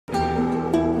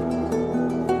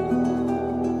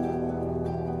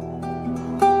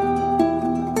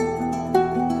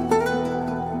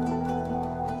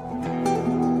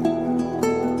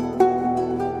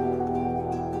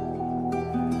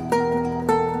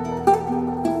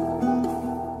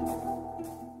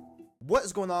What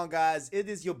is going on, guys? It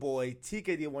is your boy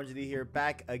TKD1GD here,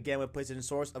 back again with PlayStation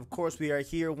Source. Of course, we are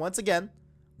here once again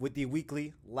with the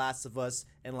weekly Last of Us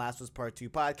and Last of Us Part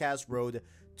 2 podcast, Road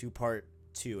to Part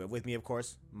 2. And with me, of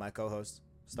course, my co-host,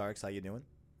 Starks. How you doing?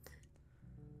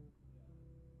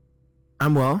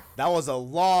 I'm well. That was a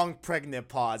long, pregnant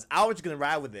pause. I was just going to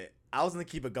ride with it. I was going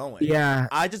to keep it going. Yeah.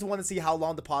 I just want to see how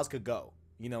long the pause could go.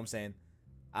 You know what I'm saying?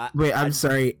 I'm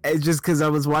sorry. It's just because I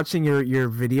was watching your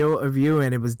video of you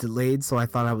and it was delayed, so I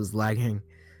thought I was lagging.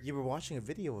 You were watching a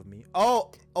video of me.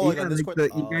 Oh, yeah, like on Discord.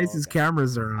 You guys'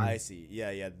 cameras are on. I see.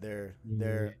 Yeah. They're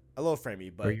a little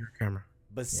framey, but your camera.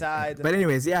 Beside. But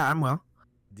anyways, yeah, I'm well.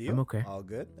 I'm okay. All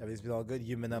good. Everything's been all good.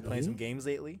 You've been playing some games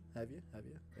lately, have you?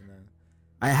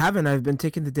 I haven't. I've been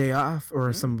taking the day off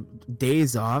or some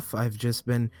days off. I've just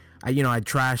been, I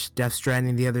trashed Death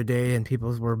Stranding the other day and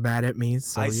people were mad at me.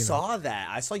 So I saw that.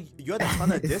 I saw you had a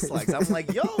ton of dislikes. I'm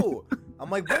like, yo.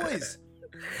 I'm like, boys.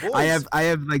 I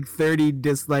have like 30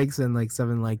 dislikes and like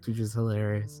 7 likes, which is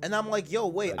hilarious. And I'm like, yo,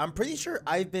 wait. I'm pretty sure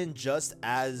I've been just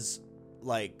as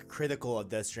like critical of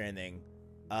Death Stranding.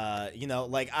 I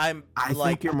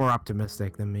think you're more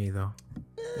optimistic than me, though.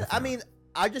 I mean,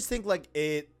 I just think like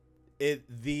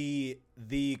the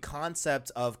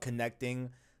concept of connecting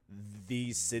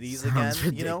these cities sounds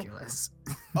again, ridiculous.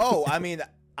 Oh, I mean,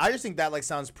 I just think that like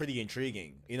sounds pretty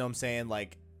intriguing. You know what I'm saying?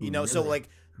 Like, really? So like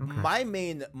my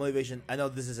main motivation, I know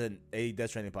this isn't a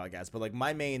Death Stranding podcast, but like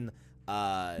my main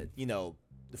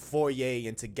foray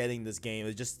into getting this game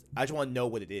is just I just want to know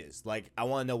what it is. Like I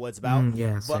want to know what it's about.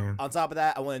 But same. on top of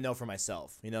that, I want to know for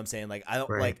myself. You know what I'm saying? Like I don't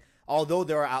Right. like although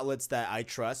there are outlets that I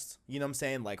trust, you know what I'm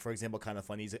saying? Like for example, Kind of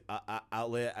Funny's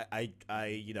outlet I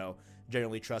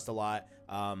generally trust a lot.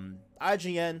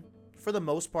 IGN for the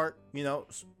most part,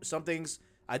 some things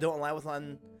I don't align with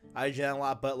on IGN a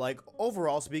lot, but like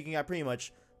overall speaking, I pretty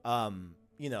much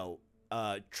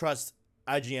trust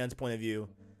IGN's point of view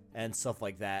and stuff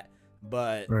like that.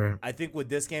 But right. I think with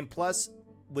this game, plus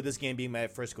with this game being my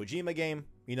first Kojima game,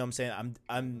 you know what I'm saying?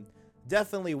 I'm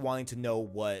definitely wanting to know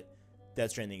what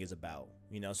Death Stranding is about,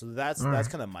 so that's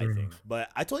kind of my thing. But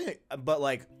I told you, but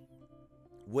like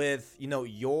with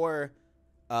your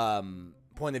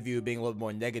point of view being a little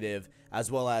more negative,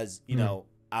 as well as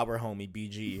our homie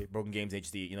BG Broken Games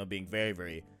HD, being very,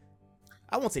 very,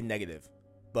 I won't say negative,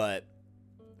 but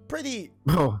pretty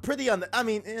on the. I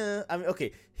mean,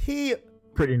 okay, he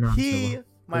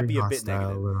might be a bit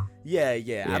negative.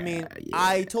 Yeah. I mean,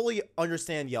 I totally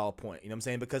understand y'all point. You know what I'm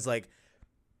saying? Because like,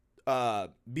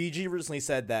 BG recently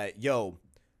said that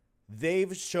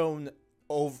they've shown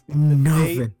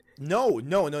nothing.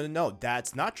 No.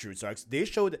 That's not true, Sarks. They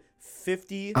showed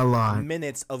 50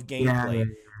 minutes of gameplay.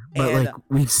 But and like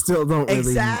we still don't really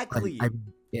exactly.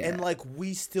 And like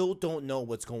we still don't know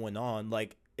what's going on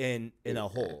like in a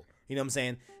whole. You know what I'm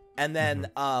saying? And then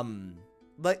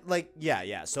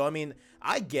yeah. So I mean,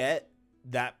 I get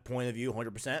that point of view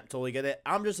 100%. Totally get it.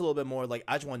 I'm just a little bit more like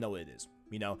I just want to know what it is.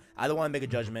 I don't want to make a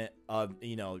judgment of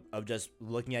just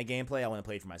looking at gameplay. I want to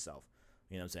play it for myself.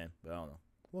 You know what I'm saying? But I don't know.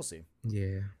 We'll see.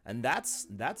 Yeah. And that's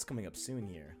coming up soon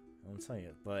here. I'll tell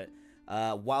you. But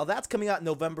while that's coming out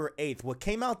November 8th, what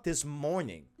came out this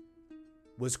morning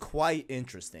was quite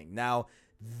interesting. Now,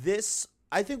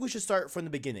 I think we should start from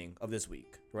the beginning of this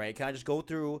week, right? Can I just go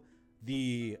through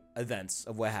the events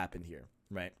of what happened here,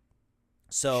 right?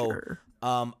 So, sure.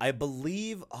 I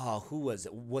believe, who was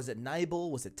it? Was it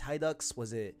Nibel? Was it Tidux?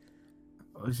 Was it?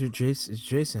 Was it Jason? It's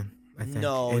Jason. I think.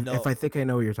 No. If I think I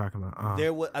know what you're talking about.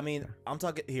 There was. I mean, I'm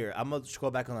talking here. I'm gonna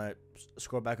scroll back on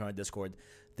our Discord.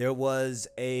 There was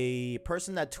a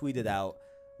person that tweeted out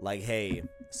like, "Hey,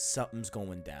 something's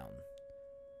going down."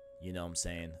 You know what I'm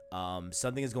saying?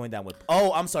 Something is going down with.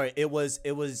 Oh, I'm sorry. It was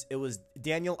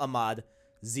Daniel Ahmad,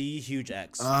 Z Huge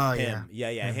X. Oh him.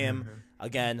 Yeah. Him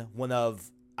again. One of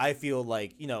I feel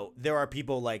like there are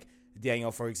people like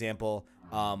Daniel, for example.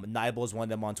 Nibel is one of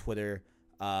them on Twitter.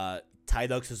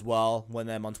 Tidux as well, one of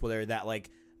them on Twitter. That like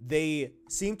they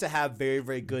seem to have very,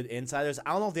 very good insiders.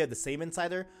 I don't know if they have the same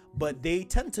insider, but they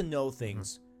tend to know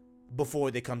things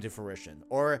before they come to fruition,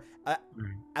 or at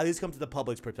least come to the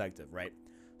public's perspective, right?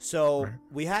 So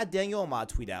we had Daniel Ahmad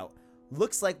tweet out,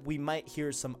 looks like we might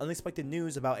hear some unexpected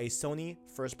news about a Sony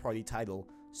first-party title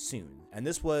soon. And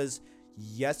this was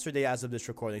yesterday as of this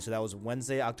recording, so that was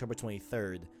Wednesday, October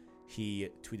 23rd, he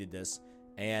tweeted this.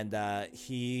 And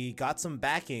he got some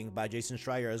backing by Jason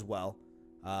Schreier as well.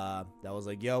 That was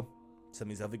like, yo,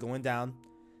 something's definitely going down,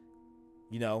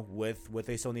 with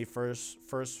a Sony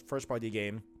first-party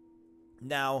game.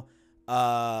 Now,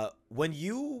 when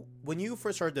you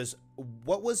first heard this,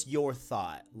 what was your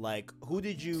thought? Like, who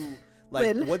did you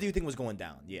like? What do you think was going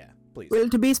down? Yeah. please. Well,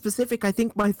 to be specific, I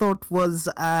think my thought was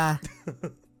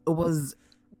was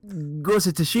Ghost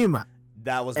of Tsushima.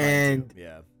 That was mine And too.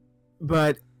 Yeah.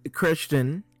 but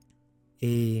Christian,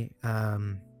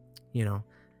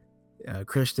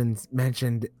 Christian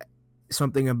mentioned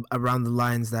something around the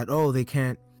lines that they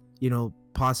can't,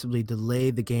 possibly delay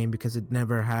the game because it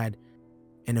never had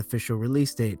an official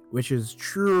release date, which is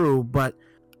true. But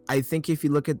I think if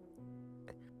you look at,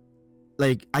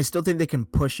 like, I still think they can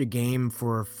push a game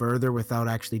for further without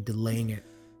actually delaying it.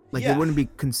 Like, Yeah. it wouldn't be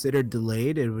considered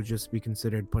delayed; it would just be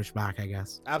considered pushed back, I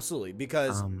guess. Absolutely,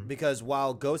 because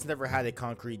while Ghost never had a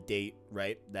concrete date,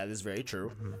 right? That is very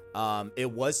true. It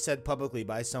was said publicly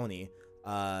by Sony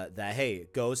that hey,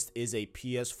 Ghost is a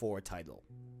PS4 title.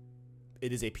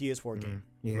 It is a PS4 game,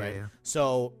 Yeah, right? yeah.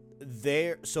 So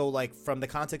like from the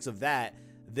context of that,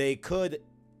 they could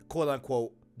quote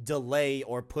unquote delay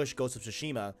or push Ghost of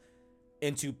Tsushima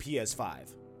into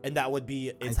PS5, and that would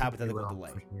be its hypothetical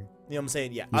delay. For sure. You know what I'm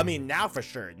saying? Yeah. I mean, now for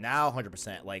sure. Now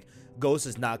 100%. Like, Ghost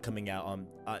is not coming out on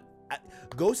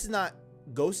Ghost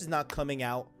is not coming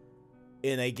out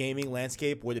in a gaming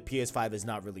landscape where the PS5 is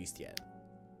not released yet.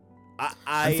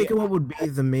 I'm thinking what would be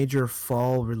the major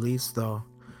fall release though,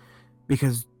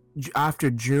 because after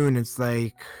June it's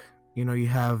like, you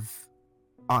have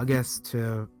August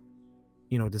to,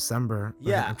 December.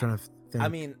 Yeah. I'm trying to think.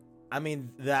 I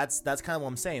mean that's kind of what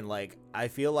I'm saying. Like, I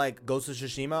feel like Ghost of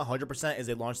Tsushima 100% is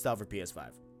a launch style for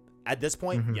PS5. At this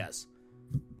point, yes.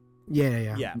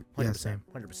 Yeah. 100%, same.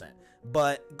 100%.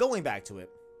 But going back to it,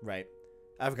 right?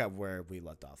 I forgot where we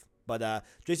left off. But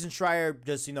Jason Schreier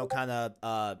just,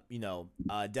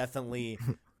 definitely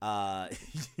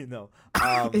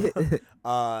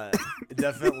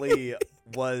definitely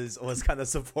was kind of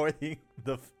supporting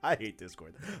I hate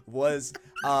Discord. Was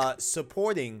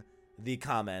supporting the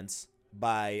comments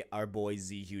by our boy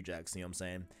Z Hugex, you know what I'm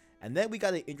saying? And then we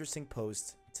got an interesting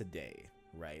post today,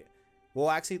 right? Well,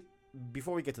 actually,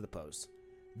 before we get to the post,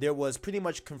 there was pretty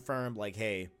much confirmed, like,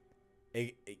 hey,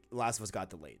 Last of Us got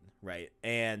delayed, right?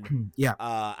 And yeah,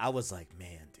 I was like,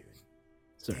 man,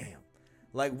 dude, damn.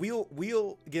 Like,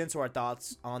 we'll get into our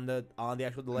thoughts on the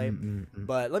actual delay,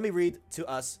 but let me read to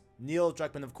us Neil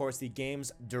Druckmann, of course, the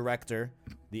games director,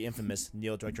 the infamous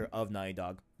Neil Druckmann of Naughty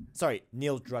Dog. Sorry,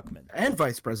 Neil Druckmann. And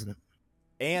vice president.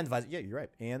 Yeah, you're right.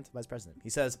 And vice president.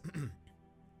 He says,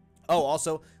 oh,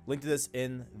 also, link to this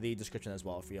in the description as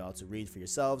well for y'all to read for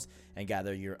yourselves and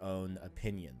gather your own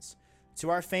opinions.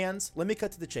 To our fans, let me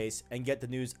cut to the chase and get the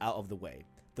news out of the way.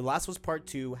 The Last of Us Part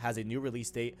 2 has a new release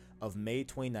date of May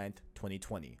 29th,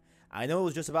 2020. I know it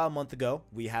was just about a month ago.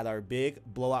 We had our big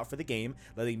blowout for the game,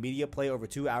 letting media play over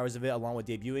 2 hours of it along with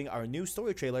debuting our new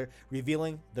story trailer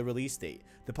revealing the release date.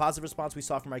 The positive response we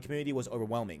saw from our community was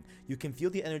overwhelming. You can feel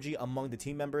the energy among the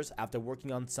team members after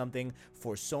working on something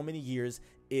for so many years.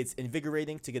 It's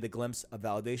invigorating to get a glimpse of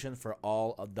validation for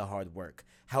all of the hard work.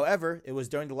 However, it was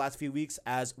during the last few weeks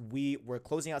as we were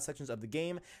closing out sections of the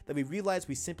game that we realized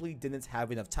we simply didn't have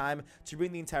enough time to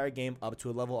bring the entire game up to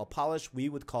a level of polish we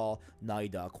would call Naughty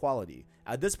Dog quality.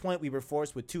 At this point, we were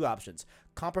forced with two options: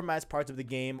 compromise parts of the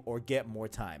game or get more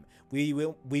time. We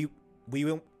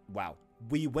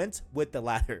went with the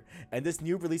latter, and this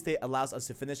new release date allows us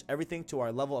to finish everything to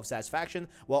our level of satisfaction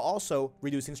while also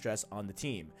reducing stress on the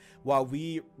team. While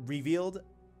we're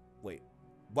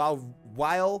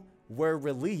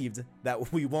relieved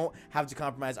that we won't have to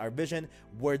compromise our vision,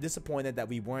 we're disappointed that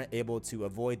we weren't able to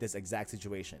avoid this exact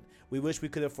situation. We wish we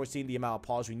could have foreseen the amount of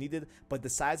polish we needed, but the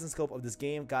size and scope of this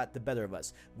game got the better of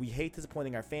us. We hate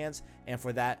disappointing our fans, and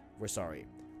for that, we're sorry.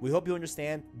 We hope you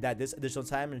understand that this additional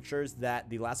time ensures that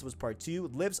The Last of Us Part 2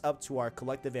 lives up to our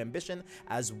collective ambition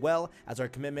as well as our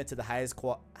commitment to the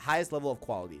highest level of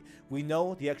quality. We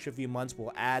know the extra few months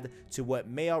will add to what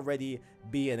may already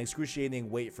be an excruciating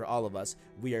wait for all of us.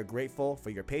 We are grateful for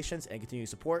your patience and continued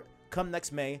support. Come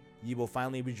next May, you will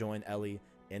finally rejoin Ellie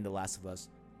in The Last of Us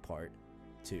Part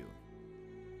 2.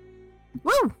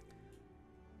 Woo!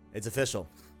 It's official.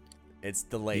 It's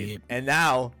delayed. Yep. And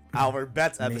now, our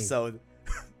bets episode...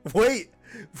 Wait,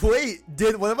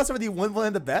 did one of us already win one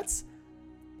of the bets?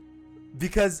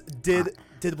 Because did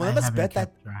one of us bet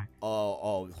that?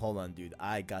 Oh, hold on, dude.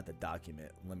 I got the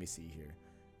document. Let me see here.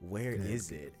 Where is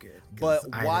it? Good. But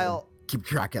while keep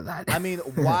track of that. I mean,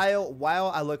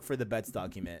 while I look for the bets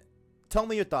document, tell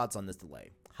me your thoughts on this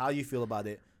delay. How you feel about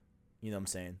it? You know what I'm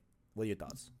saying? What are your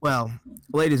thoughts? Well,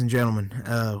 ladies and gentlemen,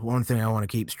 one thing I want to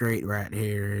keep straight right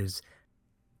here is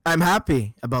I'm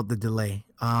happy about the delay.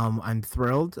 I'm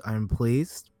thrilled. I'm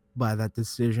pleased by that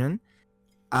decision.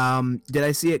 Did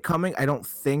I see it coming? I don't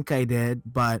think I did,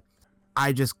 but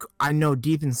I know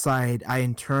deep inside I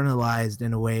internalized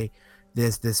in a way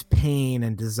this pain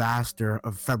and disaster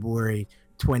of February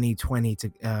 2020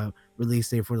 to release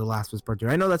date for The Last of Us Part 2.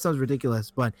 I know that sounds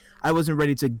ridiculous, but I wasn't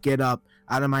ready to get up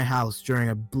out of my house during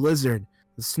a blizzard,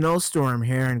 a snowstorm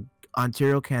here in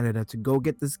Ontario, Canada, to go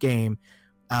get this game,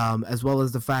 as well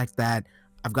as the fact that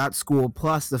I've got school,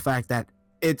 plus the fact that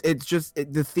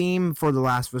the theme for The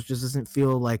Last of Us just doesn't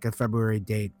feel like a February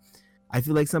date. I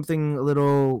feel like something a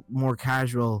little more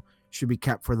casual should be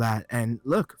kept for that. And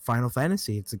look, Final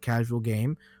Fantasy, it's a casual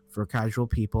game for casual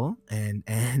people, and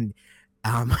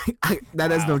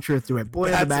that has no Wow. truth to it. Boy,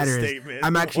 the That's a matter is, statement.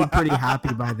 I'm actually pretty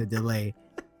happy by the delay.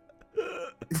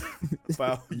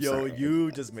 Wow, I'm yo, sorry.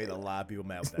 you just made a lot of people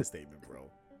mad with that statement, bro.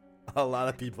 A lot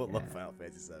of people love Yeah. Final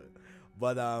Fantasy 7.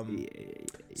 But Yeah.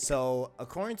 so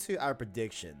according to our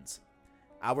predictions,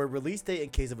 our release date in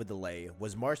case of a delay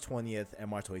was March 20th and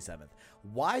March 27th.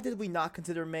 Why did we not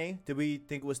consider May? Did we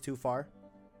think it was too far?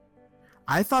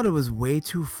 I thought it was way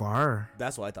too far.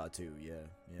 That's what I thought too. Yeah.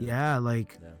 Yeah,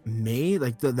 like Yeah. May,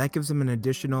 like that gives them an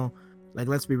additional, like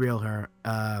let's be real here,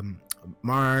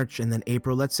 March and then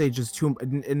April. Let's say just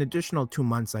an additional 2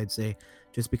 months, I'd say,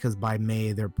 just because by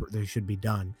May they should be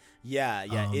done. Yeah.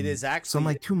 It is So actually. I'm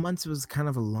like 2 months was kind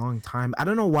of a long time. I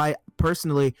don't know why.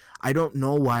 Personally, I don't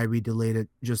know why we delayed it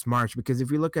just March, because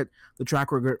if you look at the track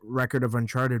record of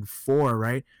Uncharted 4,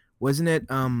 right? Wasn't it?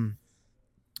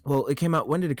 Well, it came out.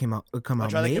 When did it come out? It come out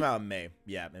Uncharted May. came out in May.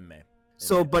 Yeah, in May.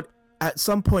 So, but at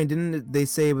some point, didn't they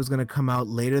say it was going to come out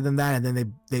later than that? And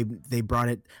then they brought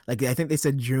it, like, I think they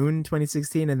said June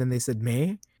 2016, and then they said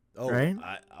May. Oh, right?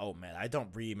 Oh man, I don't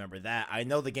remember that. I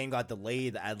know the game got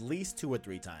delayed at least 2 or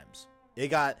 3 times. It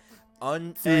got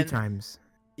Three times.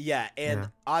 Yeah, and Yeah.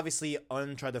 obviously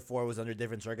Uncharted 4 was under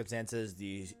different circumstances.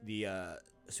 The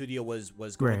studio was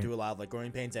going Right. through a lot of like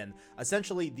growing pains, and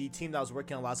essentially the team that was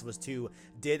working on Last of Us 2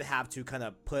 did have to kind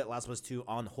of put Last of Us 2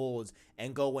 on hold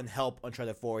and go and help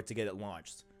Uncharted 4 to get it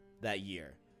launched that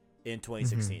year in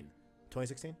 2016.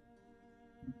 2016?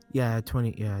 Yeah,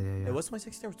 20. Yeah. It was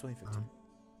 2016 or 2015?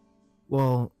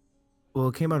 Well,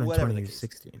 it came out in Whatever the case.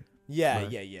 2016. Yeah,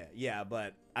 Right. yeah.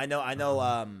 But I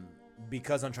know.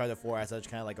 Because Uncharted 4 had such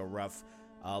kind of like a rough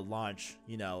launch,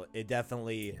 it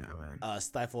definitely Yeah, man.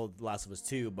 stifled Last of Us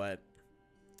 2. But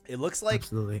it looks like,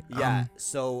 Absolutely. yeah.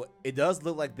 So it does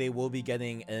look like they will be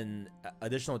getting an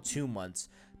additional 2 months,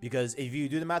 because if you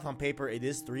do the math on paper, it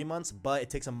is 3 months, but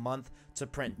it takes a month to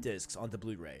print discs onto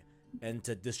Blu-ray and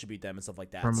to distribute them and stuff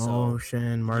like that.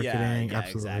 Promotion, marketing. Yeah,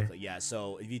 absolutely. exactly. Yeah,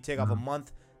 so if you take off a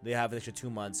month, they have an extra 2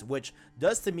 months, which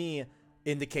does to me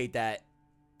indicate that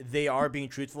they are being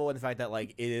truthful in the fact that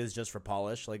like it is just for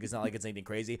polish. Like it's not like it's anything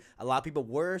crazy. A lot of people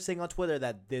were saying on Twitter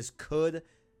that this could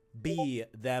be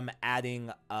them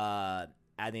adding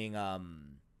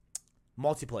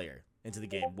multiplayer into the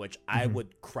game, which I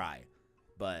would cry.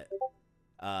 But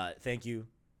thank you,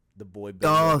 the boy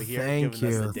Billy Oh, over here, thank giving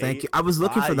us the you, date. thank you. I was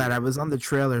looking for that. Fire. I was on the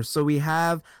trailer. So we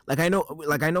have, I know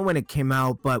when it came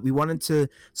out, but we wanted to.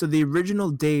 So the original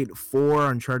date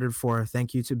for Uncharted 4.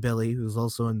 Thank you to Billy, who's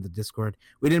also in the Discord.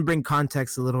 We didn't bring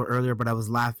context a little earlier, but I was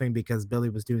laughing because Billy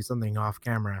was doing something off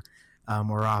camera,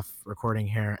 or off recording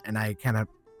here, and I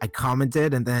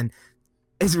commented, and then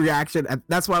his reaction.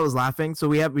 That's why I was laughing.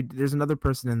 So there's another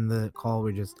person in the call.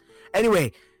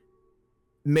 Anyway.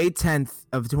 May 10th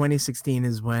of 2016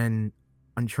 is when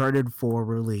Uncharted 4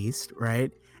 released,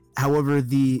 right? However,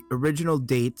 the original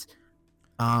date,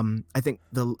 I think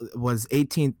was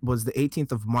the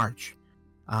 18th of March.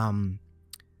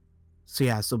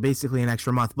 So basically an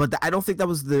extra month. But I don't think that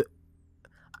was the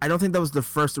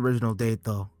first original date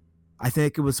though. I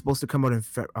think it was supposed to come out in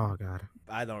oh god.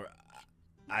 I don't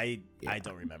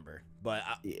remember, but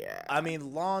Yeah. I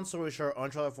mean, long story short,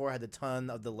 Uncharted 4 had a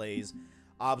ton of delays,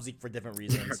 obviously for different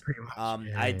reasons. Pretty much.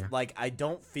 I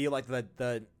don't feel like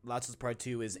the Last of Us Part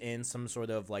 2 is in some sort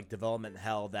of like development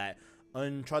hell that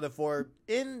Uncharted 4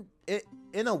 in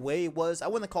a way was. I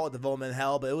wouldn't call it development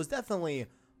hell, but it was definitely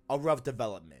a rough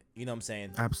development. You know what I'm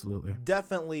saying? Absolutely.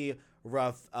 Definitely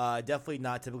rough. Definitely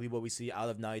not typically what we see out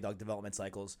of Naughty Dog development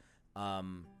cycles.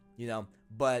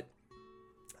 But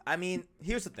I mean,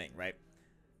 here's the thing, right?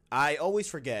 I always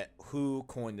forget who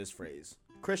coined this phrase.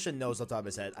 Christian knows off the top of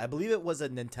his head. I believe it was a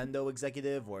Nintendo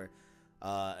executive or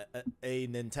a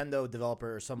Nintendo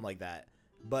developer or something like that.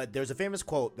 But there's a famous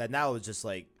quote that now is just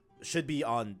like should be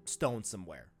on stone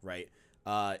somewhere, right?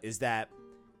 Is that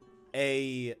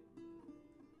it's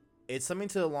something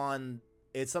along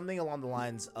the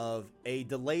lines of a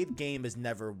delayed game is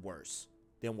never worse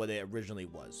than what it originally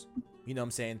was. You know what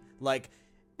I'm saying? Like,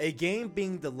 a game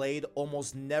being delayed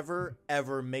almost never,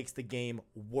 ever makes the game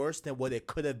worse than what it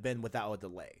could have been without a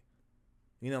delay.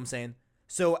 You know what I'm saying?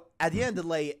 So, at the end of the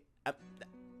delay,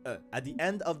 at the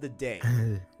end of the day,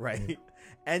 right?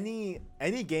 Any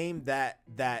game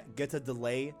that gets a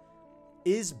delay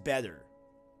is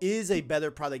a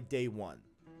better product day one,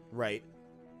 right?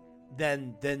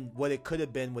 Than what it could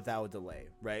have been without a delay,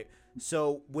 right?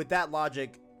 So with that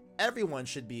logic, everyone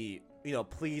should be,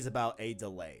 pleased about a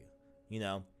delay,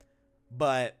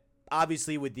 But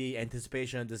obviously with the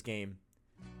anticipation of this game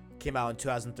came out in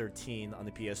 2013 on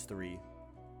the PS3,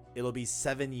 it'll be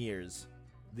 7 years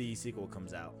the sequel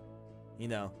comes out,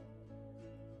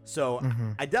 So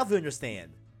I definitely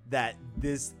understand that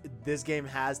this game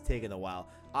has taken a while.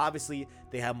 Obviously,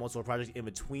 they have multiple projects in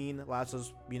between Last of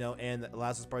Us, and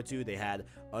Last of Us Part 2. They had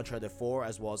Uncharted 4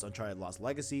 as well as Uncharted Lost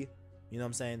Legacy. You know what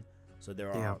I'm saying? So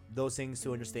there are those things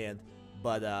to understand.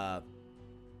 But I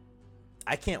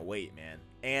can't wait, man.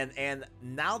 And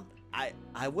now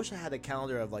I wish I had a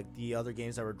calendar of like the other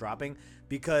games that were dropping,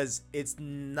 because it's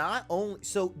not only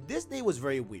so this day was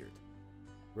very weird,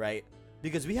 right?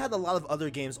 Because we had a lot of other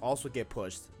games also get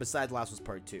pushed besides Last of Us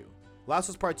Part 2. Last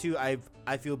of Us Part 2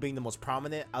 I feel being the most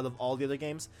prominent out of all the other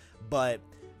games, but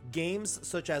games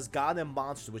such as God and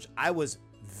Monsters, which I was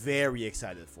very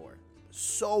excited for.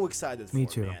 So excited for. Me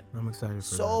too. Man. I'm excited for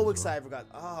so excited for God.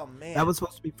 Oh man. That was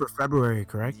supposed to be for February,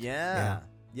 correct? Yeah,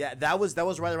 that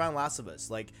was right around Last of Us.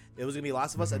 Like it was gonna be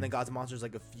Last of Us and then Gods and Monsters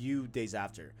like a few days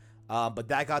after. But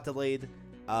that got delayed.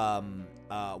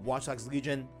 Watch Dogs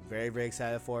Legion, very, very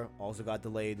excited for, also got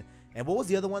delayed. And what was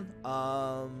the other one?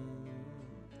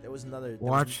 There was another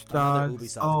Watch Dogs.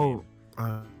 Ubisoft game.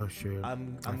 Oh shoot. I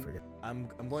forget. I'm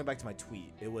going back to my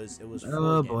tweet. It was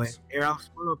Oh 4 boy. games. Here, I'll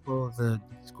scroll up all the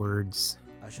Discords.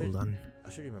 I should Hold on.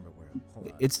 remember where. Hold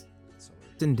on. It's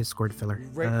in Discord filler.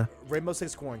 Rainbow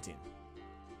Six Quarantine.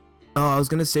 Oh, I was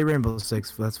gonna say Rainbow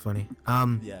Six. That's funny.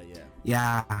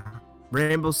 Yeah.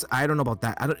 Rainbow. I don't know about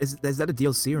that. Is that a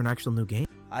DLC or an actual new game?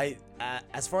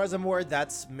 As far as I'm aware,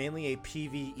 that's mainly a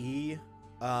PvE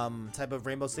type of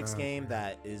Rainbow Six game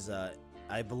that is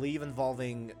I believe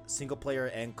involving single player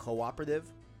and cooperative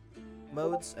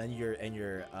modes, and your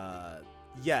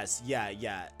yes,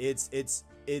 yeah. It's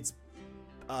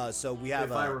so we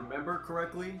have. If I remember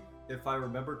correctly,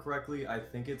 I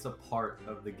think it's a part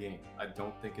of the game. I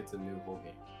don't think it's a new whole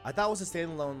game. I thought it was a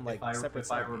standalone separate.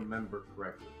 If I remember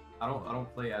correctly, I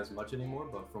don't play as much anymore,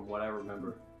 but from what I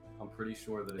remember, I'm pretty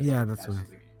sure that it's that's the right.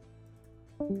 game.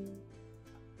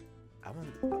 I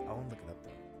want to look it up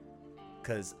though,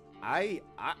 because I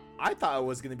thought it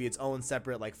was gonna be its own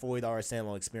separate like $40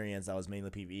 standalone experience that was mainly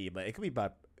PvE, but it could be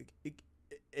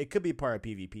it could be part of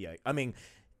PvP. I mean,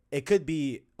 it could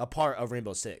be a part of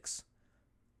Rainbow Six,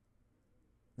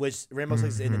 which Rainbow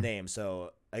Six is in the name,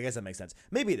 so I guess that makes sense.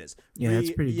 Maybe it is. Yeah,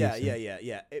 it's pretty decent.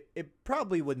 Yeah. It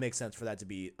probably would make sense for that to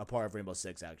be a part of Rainbow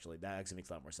Six. Actually, that actually makes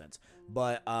a lot more sense.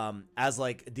 But as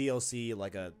like DLC,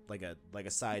 like a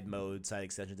side mode, side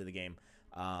extension to the game,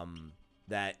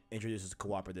 that introduces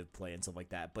cooperative play and stuff like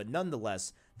that. But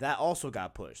nonetheless, that also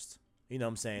got pushed. You know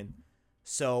what I'm saying?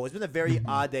 So it's been a very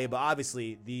odd day. But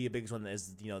obviously, the biggest one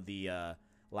is the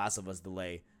Last of Us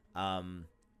delay.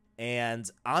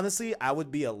 And honestly, I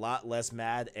would be a lot less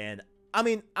mad. And I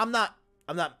mean, I'm not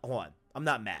hold on. I'm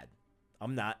not mad.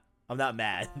 I'm not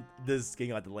mad this game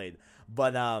got delayed.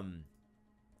 But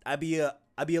I'd be a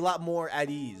lot more at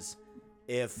ease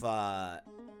if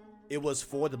it was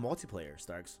for the multiplayer,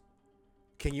 Starks.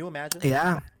 Can you imagine?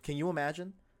 Yeah. Can you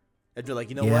imagine? If you're like,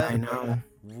 you know Yeah, what? I know.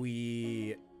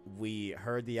 We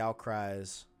heard the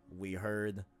outcries. We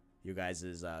heard you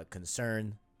guys'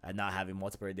 concern at not having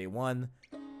multiplayer day one.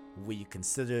 We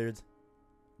considered.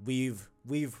 We've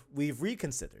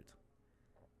reconsidered,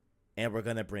 and we're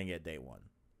gonna bring it day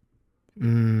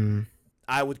one.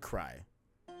 I would cry.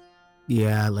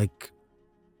 Yeah, like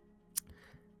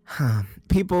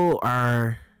people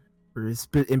are,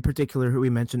 in particular, who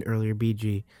we mentioned earlier,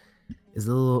 BG,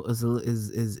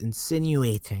 is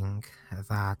insinuating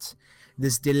that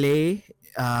this delay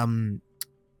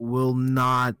will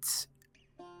not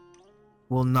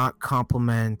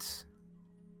complement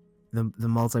the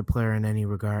multiplayer in any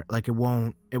regard. Like it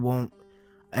won't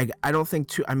I don't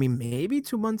think maybe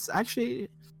 2 months actually.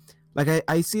 Like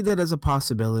I see that as a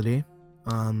possibility.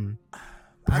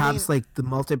 Perhaps like the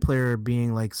multiplayer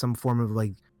being like some form of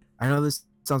like, I know this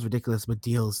sounds ridiculous, but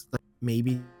deals, like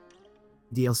maybe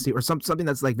DLC or something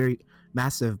that's like very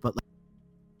massive. But like,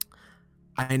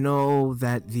 I know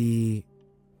that a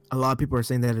lot of people are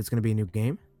saying that it's going to be a new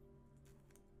game.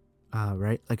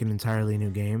 Right? Like an entirely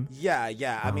new game.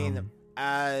 Yeah. I mean,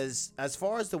 as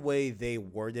far as the way they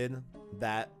worded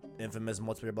that infamous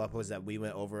multiplayer blog post that we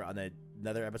went over on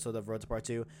another episode of Road to Part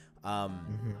 2,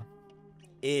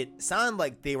 it sounded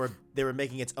like they were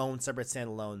making its own separate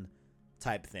standalone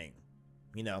type thing.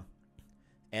 you know,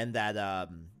 and that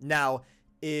now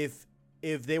if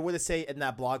they were to say in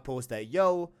that blog post that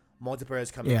multiplayer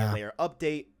is coming in a later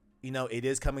update, you know, it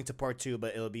is coming to part 2,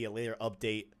 but it'll be a later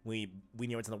update. We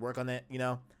need to work on it, you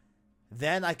know.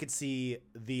 Then I could see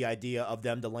the idea of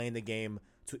them delaying the game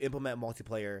to implement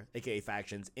multiplayer, aka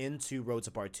factions, into Road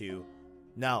to Part 2.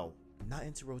 No, not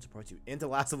into Road to Part 2, into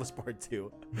Last of Us Part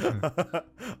 2.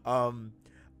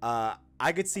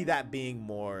 I could see that being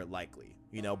more likely,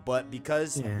 you know, but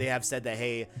because they have said that,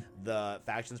 hey, the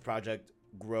factions project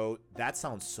grow, that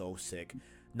sounds so sick.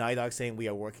 Naughty Dog saying we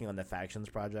are working on the factions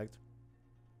project.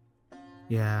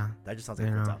 Yeah. That just sounds like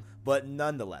a good time. But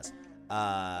nonetheless,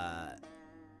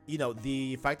 you know,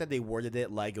 the fact that they worded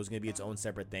it like it was going to be its own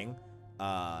separate thing,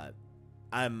 I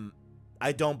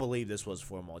don't believe this was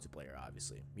for multiplayer,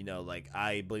 obviously. You know, like,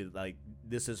 I believe, like,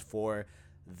 this is for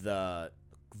the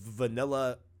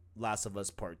vanilla Last of Us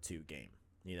Part 2 game,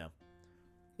 you know?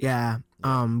 Yeah.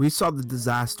 We saw the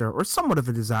disaster, or somewhat of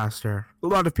a disaster. A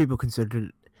lot of people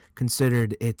considered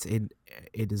it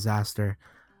a disaster.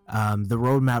 The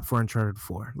roadmap for Uncharted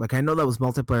 4. Like, I know that was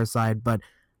multiplayer side, but,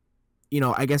 you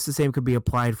know, I guess the same could be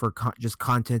applied for just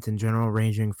content in general,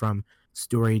 ranging from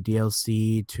story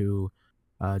DLC to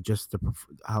just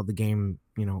how the game,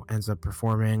 you know, ends up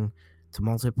performing, to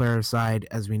multiplayer side,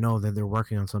 as we know that they're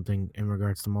working on something in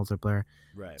regards to multiplayer.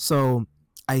 Right. So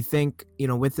I think, you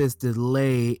know, with this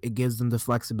delay, it gives them the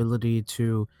flexibility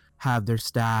to have their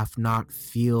staff not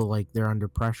feel like they're under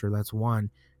pressure. That's one.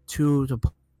 Two, to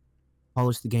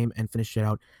polish the game and finish it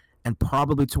out, and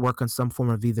probably to work on some form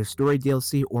of either story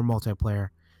DLC or multiplayer,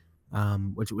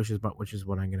 which is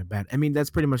what I'm gonna bet. I mean, that's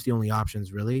pretty much the only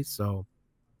options, really. So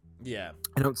yeah,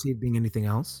 I don't see it being anything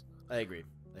else. I agree.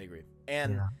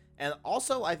 And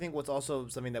also, I think what's also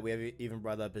something that we have even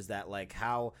brought up is that, like,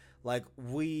 how, like,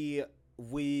 we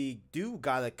do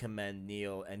gotta commend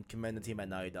Neil and commend the team at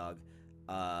Naughty Dog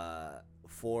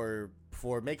for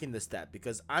making this step,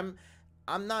 because I'm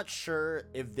not sure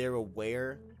if they're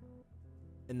aware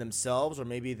in themselves, or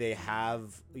maybe they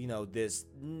have, you know, this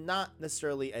not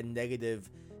necessarily a negative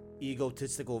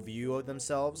egotistical view of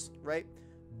themselves, right?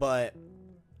 But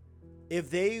if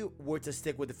they were to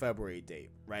stick with the February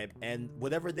date, right, and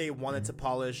whatever they wanted to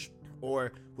polish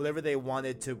or whatever they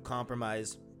wanted to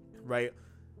compromise, right,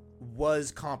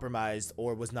 was compromised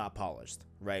or was not polished,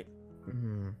 right,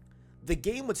 the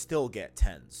game would still get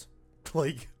 10s.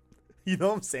 Like, you know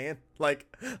what I'm saying? Like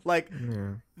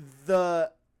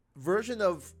the version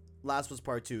of Last of Us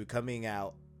Part 2 coming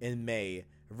out in May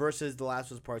versus the Last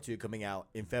of Us Part 2 coming out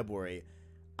in February,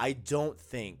 I don't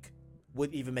think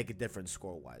would even make a difference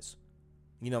score-wise.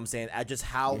 You know what I'm saying? At just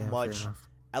how much,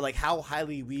 at like how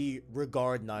highly we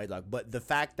regard Naughty Dog. But the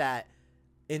fact that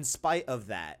in spite of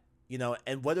that, you know,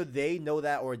 and whether they know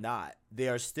that or not, they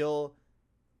are still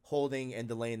holding and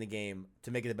delaying the game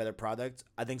to make it a better product,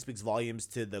 I think speaks volumes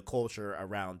to the culture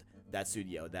around that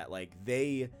studio, that, like,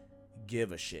 they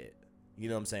give a shit. You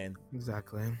know what I'm saying?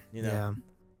 Exactly. You know? Yeah.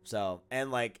 So,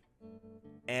 and, like,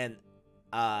 and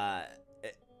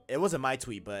it wasn't my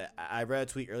tweet, but I read a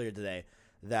tweet earlier today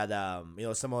that, you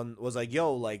know, someone was like,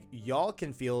 yo, like, y'all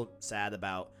can feel sad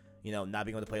about, you know, not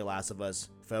being able to play Last of Us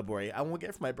February. I won't get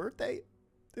it for my birthday.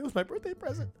 It was my birthday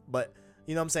present. But,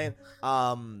 you know what I'm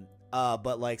saying?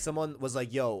 But, like, someone was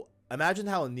like, yo, imagine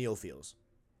how Neil feels.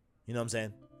 You know what I'm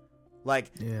saying?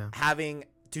 Like, having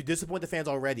to disappoint the fans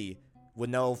already with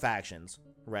no factions,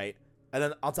 right? And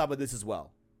then on top of this as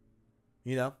well.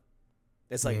 You know?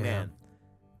 It's like, man.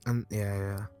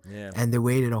 Yeah. And they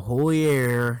waited a whole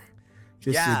year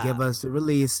just to give us a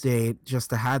release date, just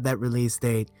to have that release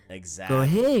date. Exactly. Go,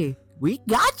 hey, we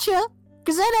gotcha,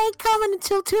 because it ain't coming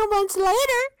until 2 months later.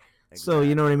 Exactly. So,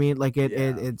 you know what I mean? Like,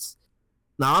 it's...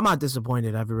 Now, I'm not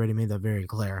disappointed. I've already made that very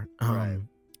clear. Right.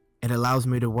 It allows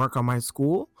me to work on my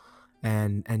school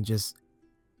and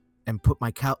put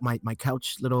my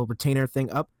couch little retainer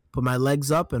thing up, put my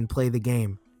legs up, and play the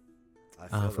game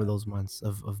for those months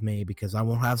of May, because I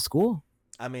won't have school.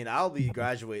 I mean, I'll be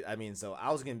graduate. I mean, so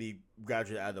I was going to be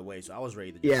graduated either way, so I was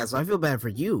ready to... Yeah, so I feel bad for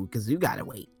you, because you got to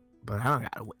wait, but I don't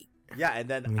got to wait. Yeah, and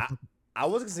then I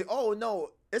was going to say, oh, no,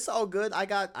 it's all good. I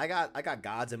got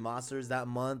Gods and Monsters that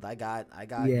month. I got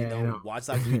you know, Watch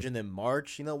Dogs Legion in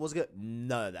March. You know, what's good?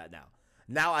 None of that now.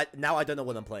 Now I don't know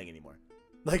what I'm playing anymore.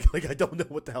 Like I don't know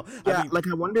what the hell. Yeah, I mean, like,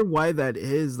 I wonder why that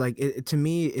is. Like, to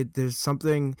me, there's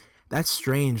something that's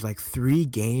strange. Like, 3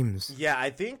 games. Yeah,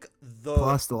 I think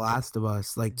plus The Last of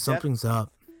Us. Like, something's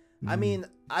up. I mean,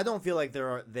 I don't feel like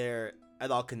they're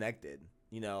at all connected.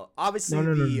 You know, obviously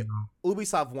no.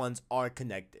 Ubisoft ones are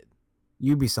connected.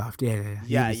 Ubisoft.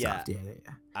 Yeah, Ubisoft.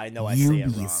 Yeah. I know I say it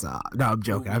wrong. Ubisoft. No, I'm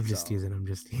joking. I'm just Ubisoft. teasing. I'm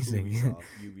just teasing.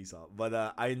 Ubisoft.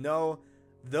 But I know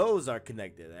those are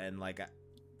connected, and like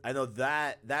I know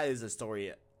that is a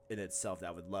story in itself that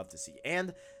I would love to see.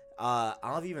 And I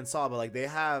don't know if you even saw, but like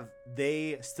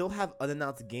they still have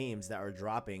unannounced games that are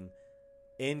dropping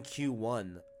in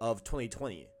Q1 of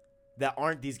 2020 that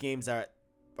aren't these games that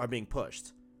are being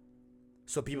pushed.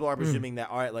 So people are presuming that,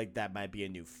 all right, like that might be a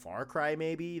new Far Cry,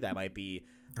 maybe that might be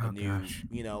a new, gosh.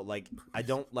 like I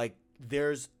don't like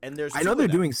there's. I know they're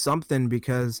doing something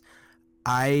because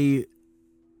I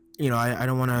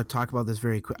don't want to talk about this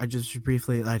very quick. I just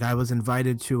briefly, like, I was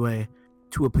invited to a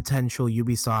potential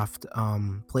Ubisoft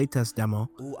playtest demo.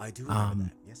 Ooh, I do remember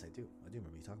that. Yes, I do. I do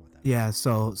remember you talking about that. Yeah,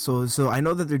 so I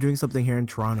know that they're doing something here in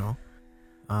Toronto.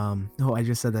 Oh, I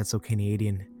just said that's so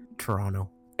Canadian. Toronto.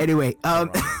 Anyway,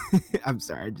 I'm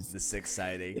sorry. This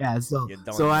exciting. Yeah,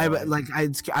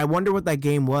 I wonder what that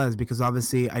game was, because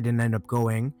obviously I didn't end up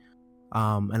going,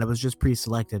 and I was just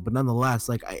pre-selected. But nonetheless,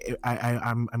 like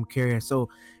I'm curious. So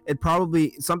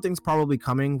something's probably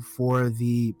coming for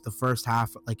the first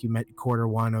half, like you met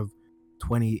Q1 of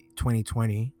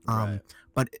 2020. Right.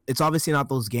 But it's obviously not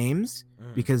those games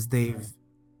because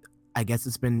I guess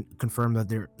it's been confirmed that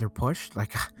they're pushed.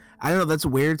 Like, I don't know. That's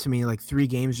weird to me. Like 3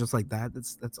 games just like that.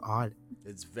 That's odd.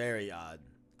 It's very odd.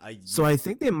 So I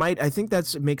think they might. I think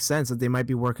that makes sense that they might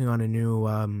be working on a new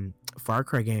Far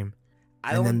Cry game.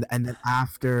 And then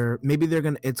after, maybe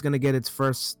it's gonna get its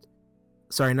first.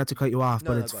 Sorry, not to cut you off,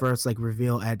 but its first like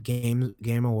reveal at Game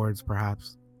Awards,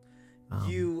 perhaps.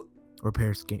 Or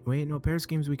Paris Game. Wait, no, Paris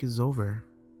Games Week is over.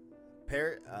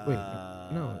 Wait,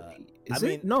 no. Is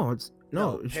it? No, it's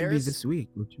no. It should be this week.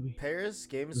 Paris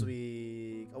Games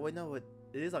Week. Oh wait, no, it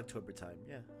is October time.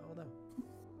 Yeah. Oh no.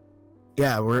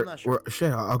 Yeah, we're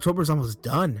shit. October's almost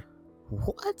done.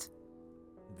 What?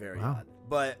 Very odd.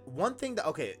 But one thing that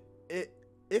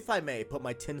if I may put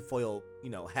my tinfoil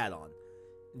hat on,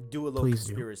 do a little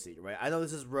conspiracy, right? I know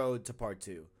this is road to part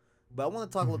 2, but I want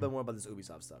to talk a little bit more about this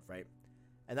Ubisoft stuff, right?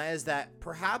 And that is that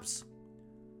perhaps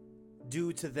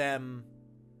due to them,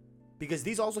 because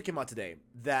these also came out today,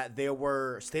 that there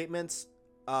were statements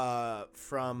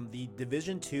from the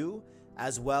Division 2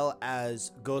 as well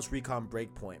as Ghost Recon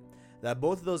Breakpoint, that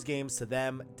both of those games to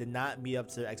them did not meet up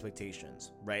to their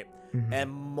expectations, right? And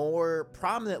more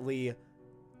prominently,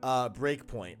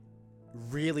 Breakpoint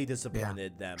really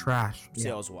disappointed them. Trash.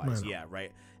 Sales-wise, yeah,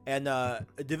 right? And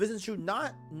Division 2,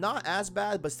 not as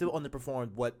bad, but still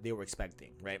underperformed what they were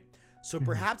expecting, right? So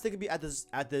perhaps they could be at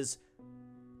this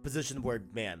position where,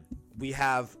 man, we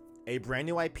have a brand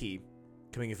new IP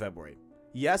coming in February.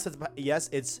 Yes,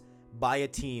 it's by a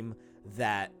team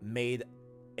that made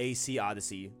AC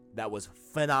Odyssey. That was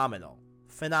phenomenal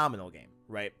game,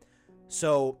 right?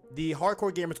 So the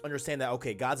hardcore gamers understand that,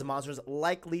 okay, Gods and Monsters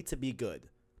likely to be good.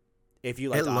 If you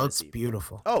like it, Odyssey. Looks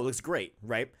beautiful. Oh, it looks great,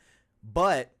 right?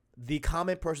 But the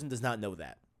common person does not know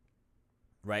that,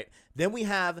 right? Then we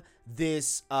have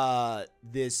this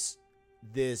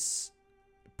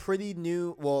pretty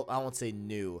new, well, I won't say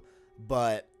new,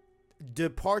 but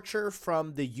departure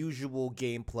from the usual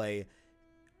gameplay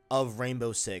of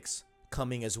Rainbow Six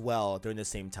coming as well during the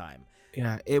same time.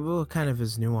 Yeah, it will kind of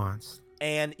is nuanced.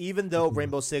 And even though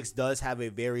Rainbow Six does have a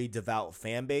very devout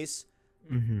fan base,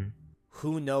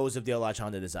 who knows if they'll latch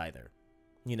onto this either,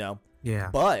 Yeah.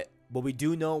 But what we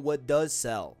do know what does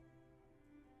sell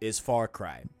is Far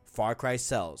Cry. Far Cry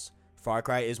sells. Far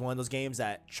Cry is one of those games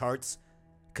that charts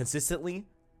consistently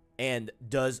and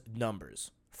does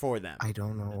numbers for them. I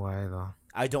don't know why though.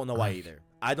 I don't know why either.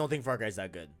 I don't think Far Cry is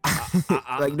that good.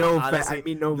 No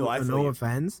honestly,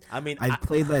 offense. I mean, I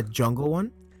played that jungle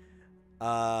one.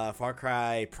 Far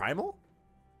Cry Primal?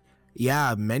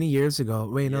 Yeah, many years ago.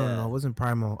 Wait, no, it wasn't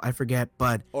Primal. I forget,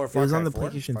 but or it was on the 4?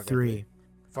 PlayStation 3.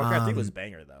 Far Cry 3 was a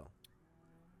banger though.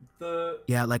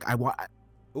 Like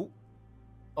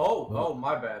Oh,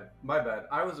 my bad.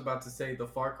 I was about to say the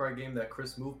Far Cry game that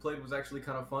Chris Move played was actually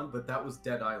kind of fun, but that was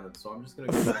Dead Island, so I'm just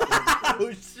gonna go back.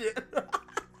 Oh shit.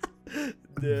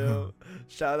 Damn.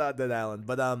 Shout out Dead Island.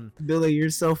 But Billy, you're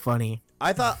so funny.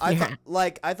 I thought Far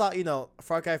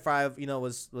Cry 5,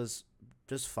 was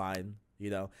just fine,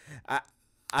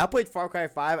 I played Far Cry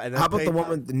 5 and then how about the one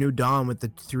with the New Dawn with the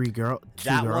two girls?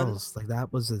 One, like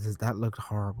that looked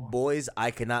horrible. Boys,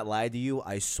 I cannot lie to you.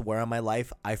 I swear on my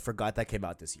life, I forgot that came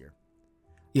out this year.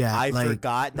 Yeah, I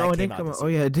forgot that came out this year. Oh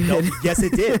yeah, it did. No, yes,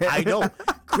 it did. I know.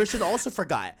 Christian also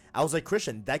forgot. I was like,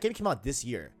 Christian, that game came out this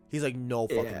year. He's like, no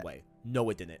fucking way. No,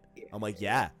 it didn't. I'm like,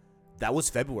 yeah, that was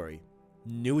February.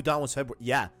 New Dawn was February.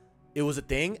 Yeah, it was a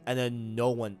thing, and then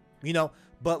no one,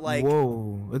 but like,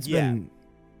 whoa, it's been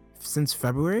since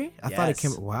February. I thought it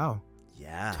came. Yes. Wow,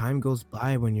 Yeah. time goes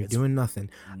by when you're It's doing nothing.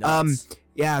 Nuts.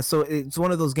 Yeah, so it's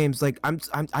one of those games. Like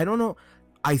I don't know.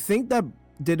 I think that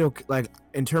did okay. Like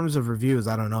in terms of reviews,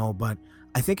 I don't know, but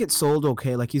I think it sold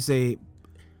okay. Like you say,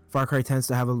 Far Cry tends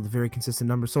to have a very consistent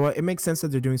number, so it makes sense that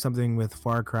they're doing something with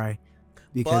Far Cry,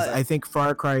 because But- I think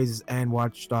Far Cry's and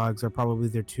Watch Dogs are probably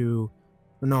their two.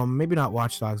 No, maybe not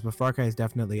Watch Dogs, but Far Cry is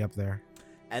definitely up there.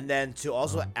 And then to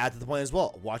also add to the point as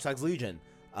well, Watch Dogs Legion.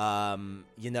 I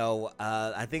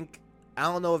think I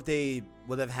don't know if they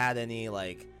would have had any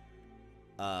like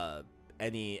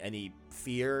any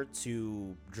fear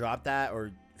to drop that,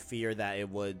 or fear that it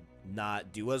would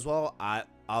not do as well.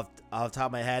 Off the top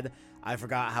of my head, I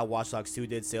forgot how Watch Dogs 2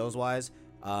 did sales wise.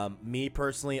 Me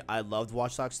personally, I loved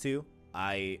Watch Dogs 2.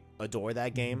 I adore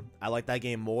that game. I like that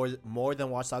game more than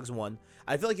Watch Dogs 1.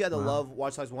 I feel like you had to love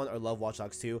Watch Dogs 1 or love Watch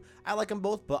Dogs 2. I like them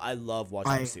both, but I love Watch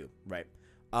Dogs 2, right?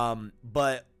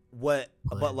 But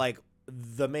like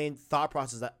the main thought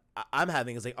process that I'm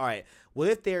having is like, all right, what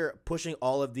if they're pushing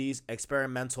all of these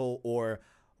experimental or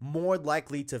more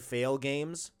likely to fail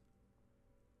games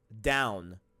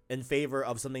down in favor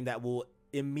of something that will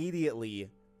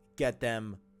immediately get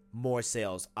them more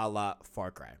sales, a la Far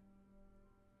Cry?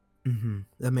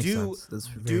 That makes sense. That's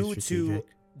very strategic.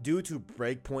 Due to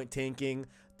Breakpoint tanking,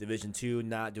 Division 2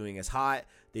 not doing as hot,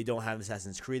 they don't have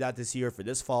Assassin's Creed out this year for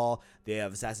this fall. They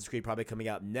have Assassin's Creed probably coming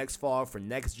out next fall for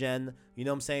next gen. You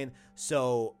know what I'm saying?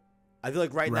 So I feel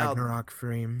like Ragnarok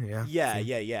frame,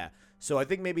 yeah. So I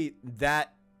think maybe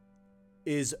that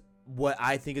is what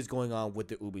I think is going on with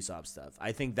the Ubisoft stuff.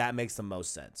 I think that makes the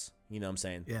most sense. You know what I'm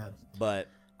saying? Yeah. But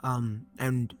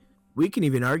and we can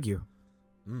even argue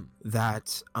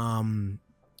that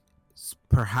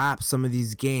perhaps some of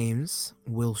these games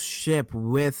will ship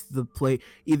with the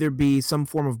either be some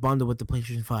form of bundle with the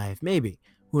PlayStation 5. Maybe.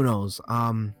 Who knows?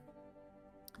 I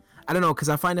don't know, because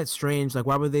I find it strange. Like,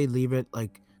 why would they leave it,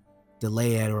 like,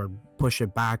 delay it or push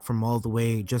it back from all the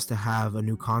way just to have a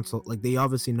new console? Like, they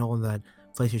obviously know that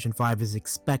PlayStation 5 is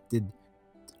expected,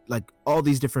 like, all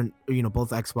these different,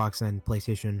 both Xbox and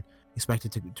PlayStation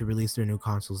expected to release their new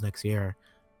consoles next year.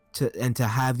 To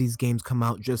have these games come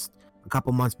out just a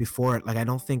couple months before it, like, I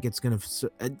don't think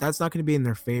that's not gonna be in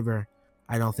their favor.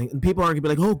 I don't think, and people aren't gonna be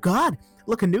like, oh god,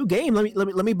 look, a new game,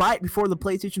 let me buy it before the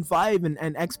PlayStation 5 and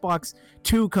Xbox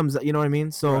 2 comes out. You know what I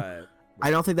mean? So right.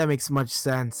 I don't think that makes much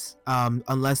sense,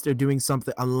 unless they're doing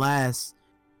something, unless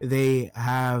they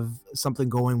have something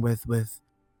going with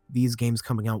these games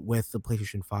coming out with the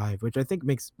PlayStation 5, which I think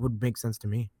would make sense to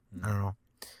me. I don't know.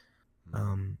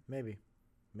 Maybe,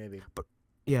 but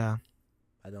yeah,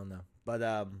 I don't know,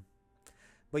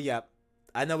 but yeah,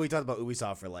 I know we talked about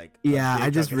Ubisoft for like I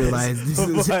just realized this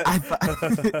is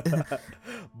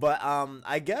but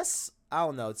I guess I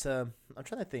don't know. I'm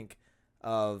trying to think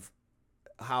of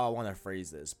how I want to phrase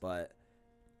this, but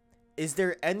is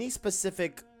there any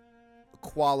specific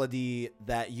quality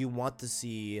that you want to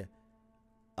see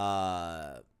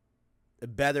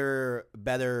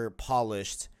better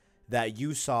polished that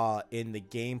you saw in the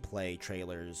gameplay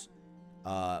trailers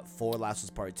for Last of Us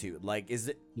Part 2? Like,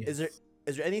 is there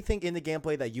anything in the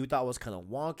gameplay that you thought was kind of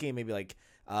wonky, maybe like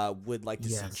would like to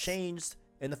see changed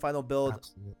in the final build?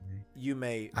 Absolutely. You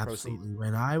may proceed.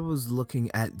 When I was looking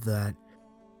at the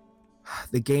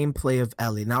gameplay of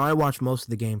Ellie, now I watched most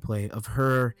of the gameplay of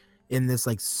her in this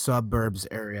like suburbs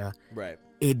area. Right.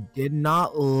 It did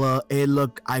not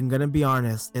look. I'm gonna be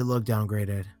honest. It looked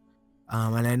downgraded.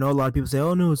 And I know a lot of people say,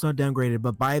 "Oh no, it's not downgraded,"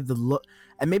 but by the look,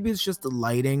 and maybe it's just the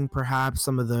lighting, perhaps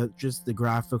some of the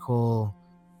graphical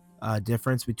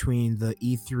difference between the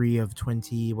E3 of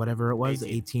 20 whatever it was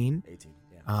 18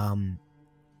 yeah.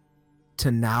 To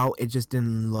now, it just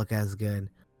didn't look as good.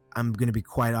 I'm gonna be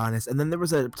quite honest. And then there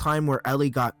was a time where Ellie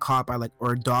got caught by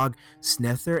a dog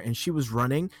sniffed her and she was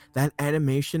running. That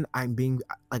animation, I'm being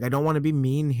like, I don't want to be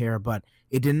mean here, but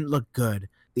it didn't look good.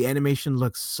 The animation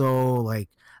looks so like,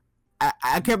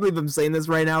 I can't believe I'm saying this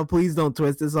right now. Please don't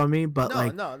twist this on me. But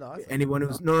no. Anyone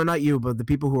who's not you, but the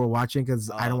people who are watching,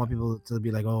 because I don't want people to be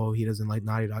like, oh, he doesn't like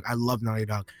Naughty Dog. I love Naughty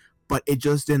Dog, but it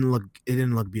just didn't look. It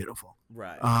didn't look beautiful.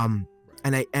 Right.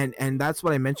 And that's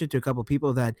what I mentioned to a couple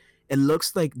people, that it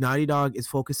looks like Naughty Dog is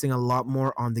focusing a lot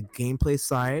more on the gameplay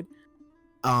side.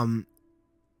 I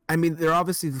mean, they're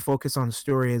obviously focused on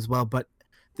story as well, but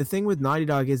the thing with Naughty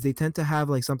Dog is they tend to have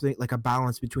like something like a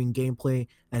balance between gameplay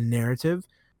and narrative,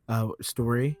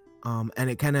 story. And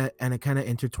it kind of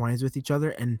intertwines with each other.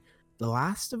 And The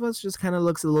Last of Us just kind of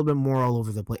looks a little bit more all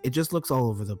over the place. It just looks all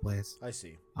over the place. I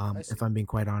see. If I'm being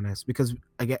quite honest, because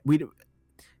it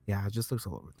just looks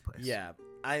all over the place. Yeah.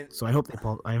 So I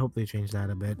hope they change that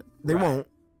a bit. They won't.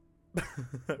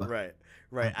 Right.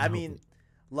 I mean,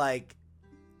 like,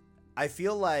 I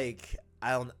feel like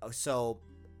I don't. So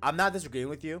I'm not disagreeing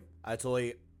with you. I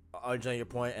totally understand your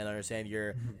point and understand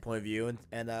your point of view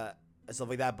and stuff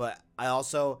like that. But I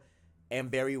also am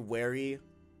very wary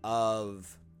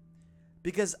of,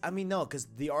 because I mean, no, because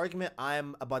the argument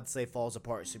I'm about to say falls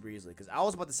apart super easily. Because I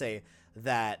was about to say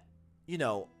that, you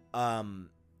know,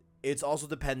 it's also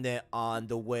dependent on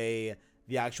the way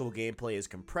the actual gameplay is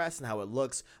compressed and how it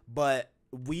looks. But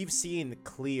we've seen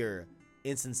clear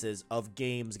instances of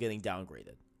games getting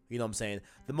downgraded. You know what I'm saying?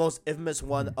 The most infamous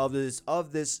one of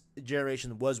this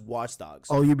generation was Watch Dogs.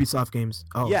 Oh, Ubisoft games.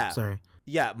 Oh, yeah. Sorry.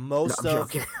 Yeah, most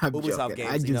of Ubisoft games.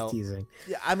 I'm just teasing.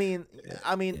 Yeah, I mean,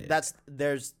 that's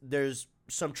there's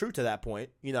some truth to that point.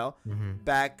 You know,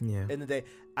 back in the day,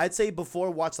 I'd say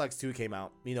before Watch Dogs 2 came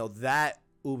out, you know, that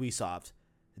Ubisoft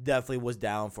definitely was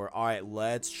down for, all right,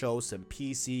 let's show some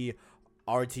PC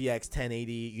RTX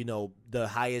 1080, you know, the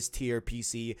highest tier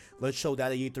PC. Let's show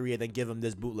that at E3 and then give them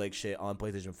this bootleg shit on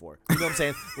PlayStation 4. You know what I'm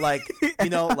saying? Like,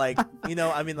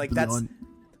 I mean, like, that's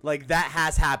like, that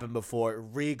has happened before,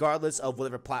 regardless of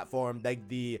whatever platform like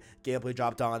the gameplay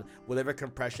dropped on, whatever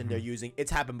compression they're using.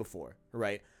 It's happened before,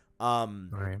 right?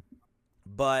 Right.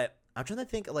 But I'm trying to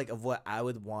think like of what I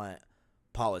would want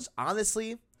polished.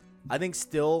 Honestly, I think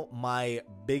still my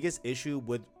biggest issue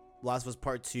with Last of Us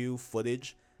Part 2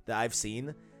 footage that I've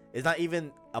seen is not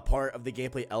even a part of the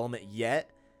gameplay element yet.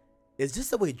 It's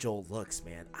just the way Joel looks,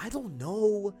 man. I don't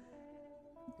know.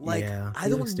 Like, I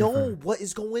don't know what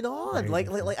is going on. Like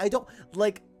I don't,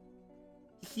 like,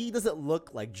 he doesn't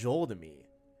look like Joel to me.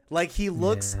 Like, he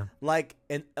looks like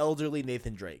an elderly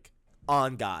Nathan Drake.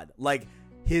 On God. Like,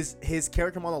 his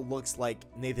character model looks like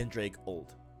Nathan Drake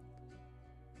old.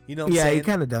 You know what I'm saying? Yeah, he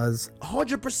kind of does.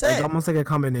 100%. Like, almost like a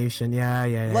combination.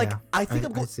 Yeah. Like, I think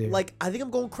I'm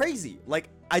going crazy. Like,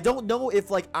 I don't know if,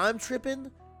 like, I'm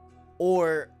tripping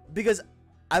or because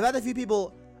I've had a few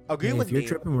people agree with me. If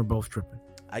you're tripping, we're both tripping.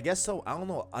 I guess so. I don't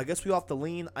know. I guess we off the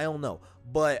lean. I don't know.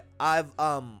 But I've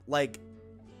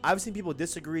seen people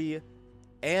disagree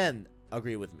and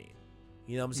agree with me.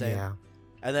 You know what I'm saying? Yeah.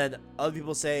 And then other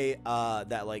people say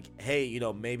that, like, hey, you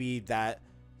know, maybe that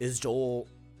is Joel,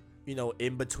 you know,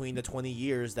 in between the 20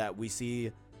 years that we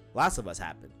see Last of Us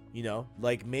happen, you know?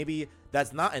 Like, maybe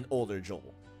that's not an older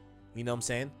Joel. You know what I'm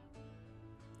saying?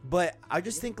 But I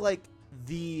just think, like,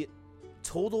 the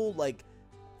total, like,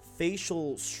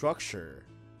 facial structure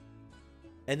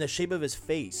and the shape of his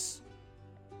face,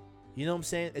 you know what I'm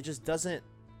saying? It just doesn't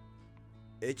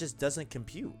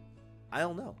compute. I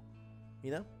don't know.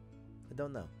 You know? I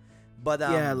don't know. But,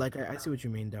 yeah, like, I see what you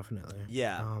mean, definitely.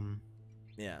 Yeah.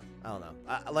 Yeah, I don't know.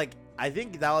 I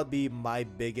think that would be my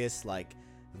biggest, like,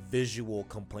 visual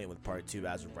complaint with Part 2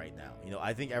 as of right now. You know,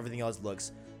 I think everything else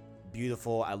looks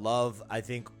beautiful. I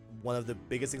think one of the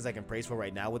biggest things I can praise for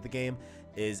right now with the game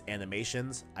is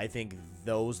animations. I think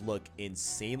those look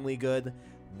insanely good.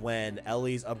 When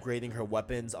Ellie's upgrading her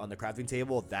weapons on the crafting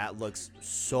table, that looks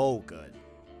so good.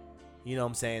 You know what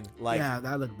I'm saying? Like, yeah,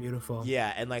 that looked beautiful.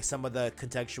 Yeah, and like some of the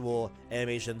contextual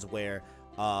animations where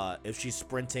if she's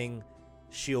sprinting,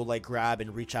 she'll like grab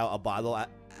and reach out a bottle,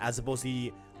 as opposed to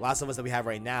the Last of Us that we have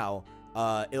right now.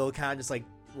 It'll kind of just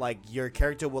like your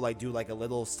character will like do like a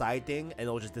little side thing and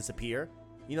it'll just disappear.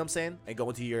 You know what I'm saying? And go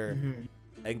into your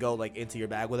and go like into your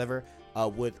bag, whatever.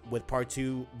 With Part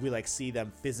 2, we like see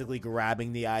them physically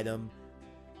grabbing the item.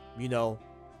 You know.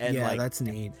 And yeah, like, that's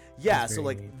neat. Yeah, that's so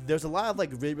like neat. There's a lot of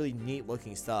like really, really neat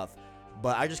looking stuff,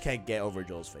 but I just can't get over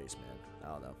Joel's face, man. I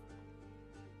don't know.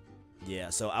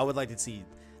 Yeah, so I would like to see.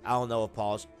 I don't know if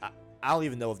Paul's. I don't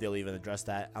even know if they'll even address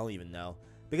that. I don't even know,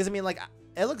 because I mean, like,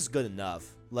 it looks good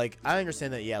enough. Like, I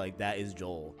understand that. Yeah, like that is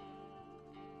Joel.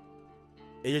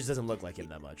 It just doesn't look like him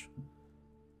that much.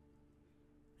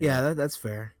 Yeah, that's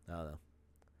fair. I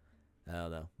don't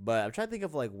know, but I'm trying to think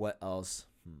of like what else.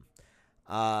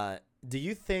 Do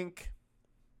you think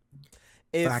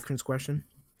if Factions question?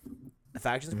 a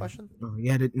factions question? Oh,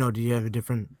 yeah, do you have a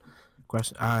different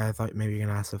question? I thought maybe you're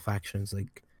gonna ask the factions,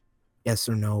 like, yes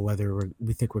or no, whether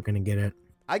we think we're gonna get it.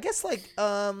 I guess like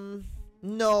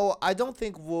no, I don't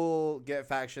think we'll get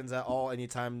factions at all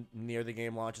anytime near the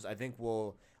game launches. I think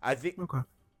Okay.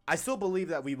 I still believe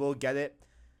that we will get it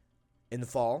in the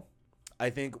fall. I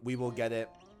think we will get it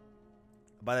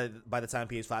by the time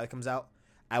PS5 comes out.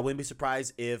 I wouldn't be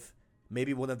surprised if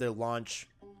maybe one of their launch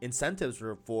incentives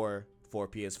for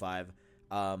PS5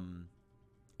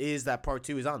 is that Part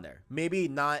 2 is on there. Maybe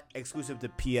not exclusive to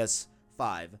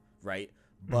PS5, right?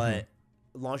 But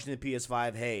launching the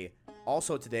PS5, hey,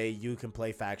 also today you can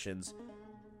play factions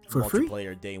for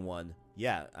multiplayer free? day one.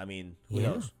 Yeah, I mean, who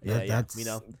knows? Yeah, that's you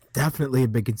know, definitely a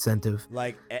big incentive.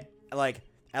 Like, like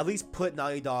at least put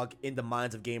Naughty Dog in the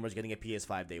minds of gamers getting a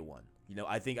PS5 day one. You know,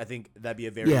 I think that'd be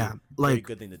a very Yeah, very like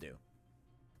good thing to do.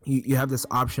 you have this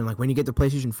option. Like when you get the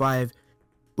PlayStation 5,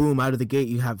 boom, out of the gate,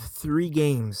 you have 3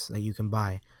 games that you can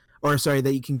buy, or sorry,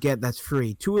 that you can get that's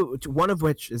free. One of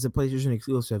which is a PlayStation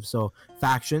exclusive. So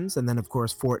Factions, and then of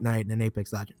course Fortnite and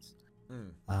Apex Legends,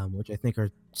 which I think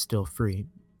are still free.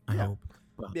 I Yeah. hope.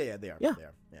 But, Yeah, they are. Yeah. They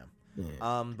are. Yeah.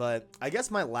 yeah. But I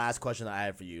guess my last question I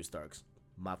have for you, Starks,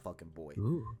 my fucking boy,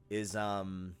 Ooh. is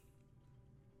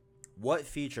what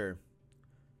feature?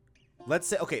 Let's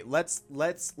say okay, let's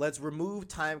remove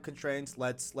time constraints.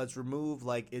 Let's remove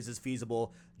like is this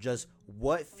feasible? Just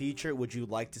what feature would you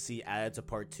like to see added to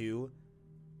part 2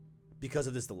 because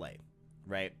of this delay?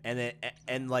 Right?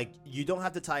 And like you don't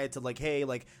have to tie it to like, hey,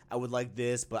 like I would like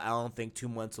this, but I don't think 2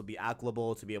 months will be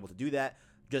applicable to be able to do that.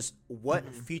 Just what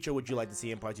feature would you like to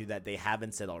see in part 2 that they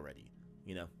haven't said already?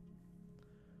 You know?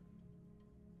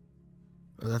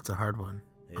 Well, that's a hard one.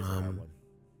 It is a hard one.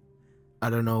 I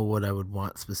don't know what I would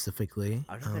want specifically.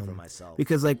 I'm just thinking for myself.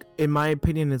 Because, like, in my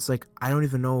opinion, it's like I don't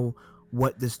even know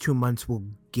what this 2 months will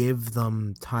give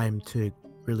them time to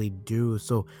really do.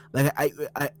 So, like, I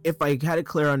if I had a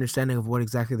clear understanding of what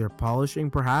exactly they're polishing,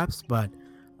 perhaps, but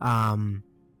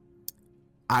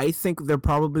I think they're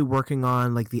probably working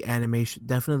on like the animation,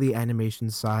 definitely the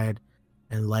animation side,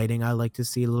 and lighting. I like to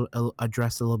see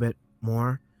addressed a little bit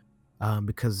more,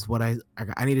 because what I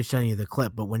need to show you the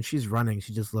clip, but when she's running,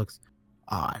 she just looks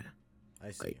odd.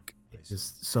 I see. Like it's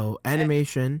just so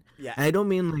animation. Yeah. And I don't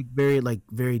mean like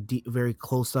very deep, very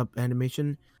close up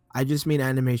animation. I just mean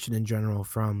animation in general,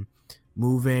 from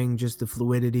moving, just the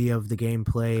fluidity of the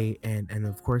gameplay, and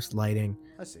of course lighting,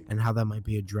 I see. and how that might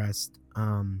be addressed.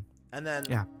 And then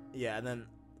Yeah. and then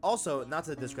also not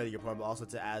to discredit your point, but also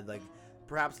to add like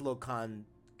perhaps a little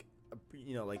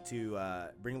like to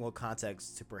bring a little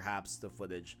context to perhaps the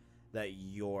footage that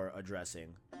you're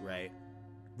addressing, right?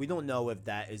 We don't know if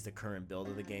that is the current build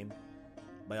of the game.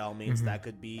 By all means, that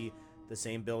could be the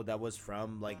same build that was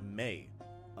from like May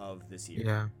of this year.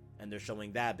 Yeah. And they're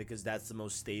showing that because that's the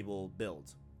most stable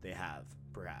build they have,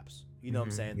 perhaps. You know what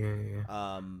I'm saying?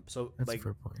 Yeah. So That's like a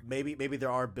fair point. maybe there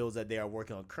are builds that they are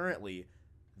working on currently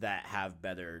that have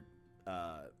better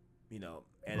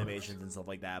animations and stuff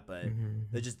like that, but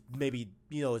they're just maybe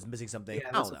is missing something. Yeah,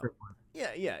 I that's don't a know. fair point.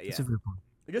 Yeah. That's a fair point.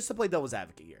 Just to play devil's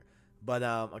advocate here. But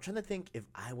I'm trying to think if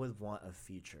I would want a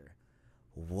feature.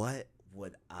 What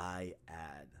would I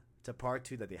add to part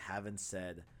 2 that they haven't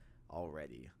said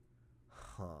already?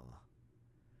 Huh.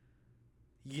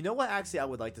 You know what actually I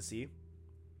would like to see?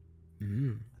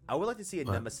 I would like to see a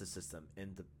nemesis system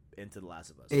into The Last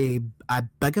of Us. I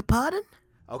beg your pardon?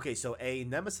 Okay, so a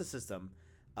nemesis system,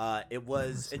 it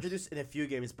was introduced in a few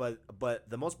games, but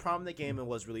the most prominent game it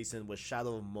was released in was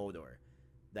Shadow of Mordor,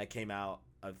 that came out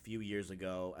a few years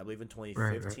ago. I believe in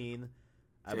 2015. Right.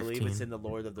 I believe it's in the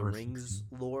Lord of the Rings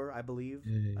lore. I believe.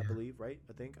 Yeah. I believe, right?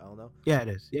 I think. I don't know. Yeah, it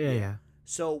is. Yeah.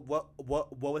 So what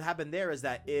would happen there is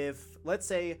that if, let's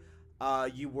say,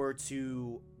 you were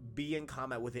to be in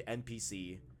combat with an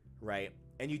NPC, right,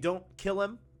 and you don't kill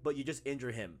him, but you just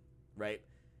injure him, right?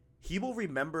 He will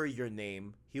remember your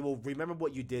name. He will remember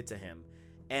what you did to him,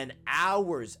 and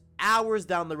hours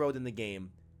down the road in the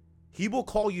game, he will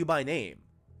call you by name,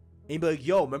 and he'll be like,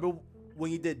 "Yo, remember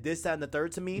when you did this, that, and the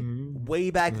third to me way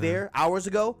back there, hours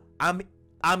ago? I'm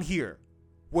here.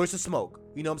 Where's the smoke?"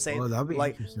 You know what I'm saying? Oh, that'd be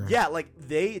like, interesting. yeah, like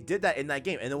they did that in that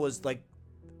game, and it was like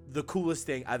the coolest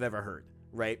thing I've ever heard.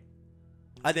 Right?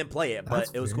 I didn't play it, but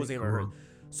it was the coolest thing I've ever heard.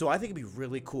 So I think it'd be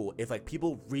really cool if like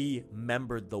people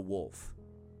remembered the wolf.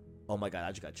 Oh my god, I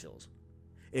just got chills.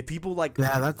 If people like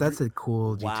that's a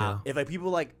cool detail. Wow. If like people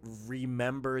like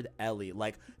remembered Ellie,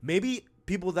 like maybe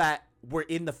people that were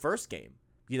in the first game,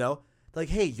 like,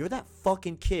 hey, you're that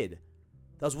fucking kid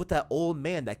that was with that old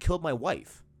man that killed my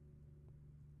wife.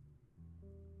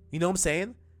 You know what I'm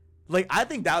saying? Like, I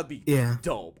think that would be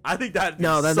dope. I think that'd be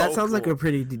that sounds cool. like a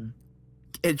pretty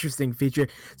interesting feature.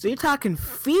 So you're talking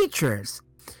features,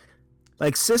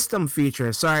 like system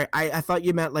features. Sorry, I thought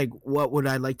you meant like what would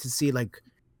I like to see like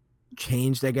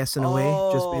changed, I guess, in a way,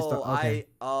 just based on. Okay.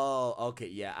 Okay,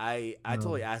 yeah, I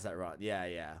totally asked that wrong.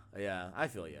 Yeah, I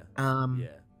feel you. Yeah,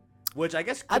 which I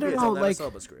guess could I don't be know, like like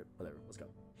syllabus script. Whatever, let's go.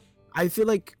 I feel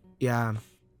like I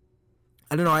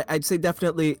don't know. I'd say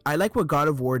definitely. I like what God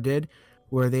of War did,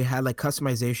 where they had like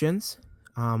customizations,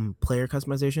 player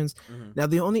customizations. Now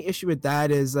the only issue with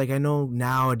that is like I know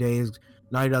nowadays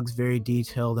Naughty Dog's very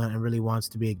detailed and really wants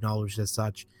to be acknowledged as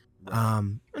such.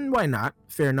 And why not?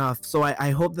 Fair enough. So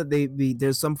I hope that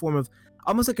there's some form of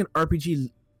almost like an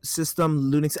RPG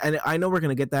system, Lunix. And I know we're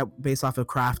gonna get that based off of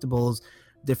craftables,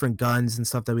 different guns and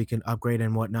stuff that we can upgrade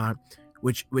and whatnot,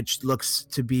 which looks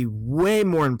to be way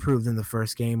more improved than the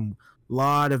first game. A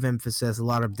lot of emphasis, a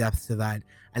lot of depth to that,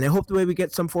 and I hope the way we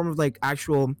get some form of like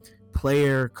actual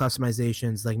player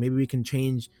customizations, like maybe we can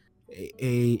change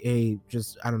a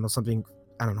just I don't know something.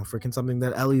 I don't know, freaking something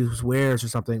that Ellie wears or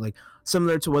something like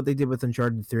similar to what they did with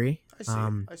Uncharted 3 I see.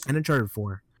 and Uncharted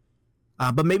 4.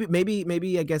 But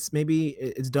maybe I guess maybe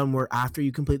it's done where after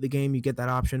you complete the game, you get that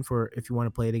option for if you want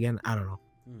to play it again. I don't know.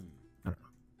 I don't know.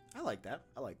 I like that.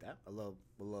 A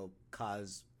little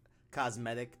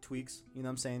cosmetic tweaks. You know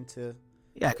what I'm saying?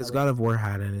 Yeah, because God of War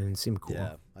had it and it seemed cool.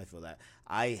 Yeah, I feel that.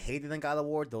 I hated in God of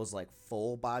War those like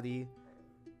full body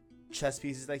chest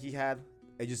pieces that he had.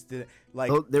 I just didn't like.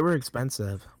 Oh, they were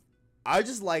expensive. I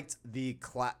just liked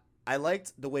I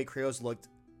liked the way Kratos looked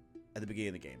at the beginning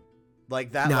of the game.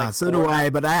 Like that. Nah, like, so do I.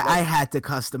 But I had to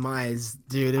customize,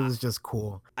 dude. It was just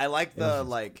cool. I like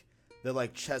the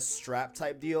chest strap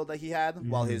type deal that he had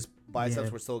while his biceps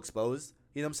were still exposed.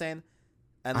 You know what I'm saying?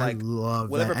 And like I love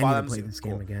whatever that. I need to bottoms play this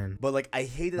game again. But like I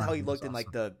hated how he Bottoms looked in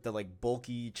like the like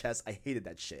bulky chest. I hated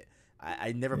that shit.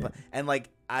 I never put and like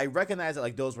I recognize that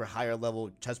like those were higher level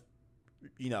chest,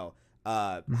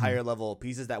 higher level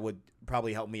pieces that would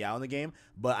probably help me out in the game.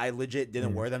 But I legit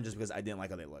didn't wear them just because I didn't like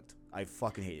how they looked. I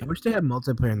fucking hated I it. wish they had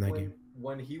multiplayer in that game.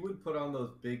 When he would put on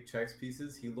those big chest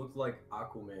pieces, he looked like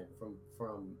Aquaman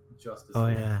from Justice Oh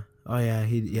League.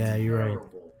 yeah. You're right.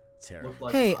 Terrible. Looked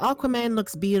like Hey, Aquaman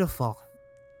looks beautiful.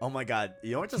 Oh my god!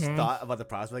 You know what I just Okay. thought about the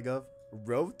prospect of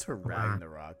Road to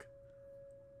Ragnarok.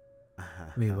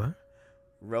 Wait, what?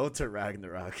 Road to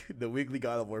Ragnarok, the weekly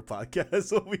God of War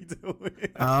podcast. What we doing?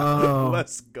 Oh.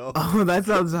 Let's go. Oh, that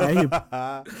sounds hype.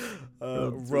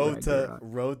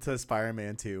 Road to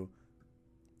Spider-Man 2.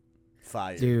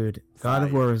 Fire. Dude, God of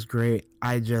Fire. War was great.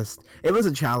 It was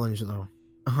a challenge though.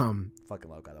 Fucking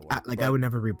love God of War. I would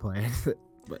never replay it.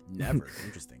 But Never.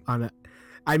 Interesting.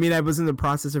 I mean, I was in the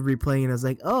process of replaying and I was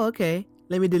like, oh, okay,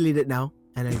 let me delete it now.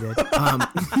 And I did.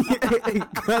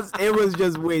 Because it was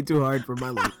just way too hard for my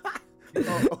life.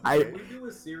 Can we do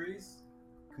a series?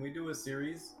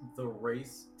 The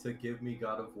race to give me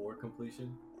God of War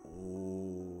completion.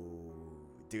 Ooh,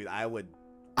 dude, I would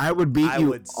beat I you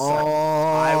would suck.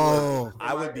 all.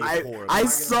 I would be I horrible.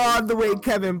 saw the way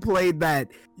Kevin played that.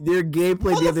 Their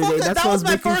gameplay the other day. That That's what was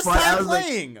my making first fun. I time was like,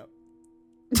 playing.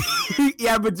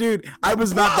 yeah, but dude, I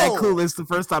was not that Bro. clueless the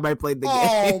first time I played the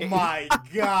Oh game. my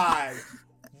god.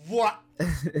 What?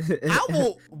 I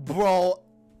will, bro.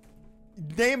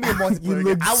 Name me a You multiplayer game.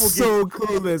 look I will so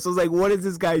clueless. I was like, what is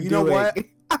this guy You doing? know what?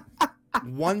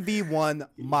 1v1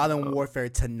 Modern Warfare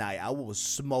tonight. I will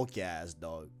smoke your ass,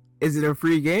 dog. Is it a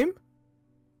free game?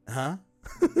 Huh?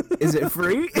 Is it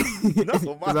free? No,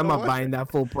 Because I'm not Modern buying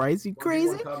that full price. You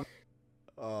crazy?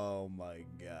 Oh my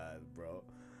god, bro.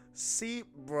 See,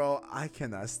 bro, I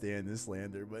cannot stand this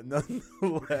slander, but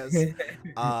nonetheless.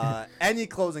 Any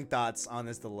closing thoughts on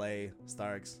this delay,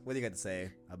 Starks? What do you got to say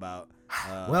about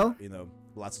Well,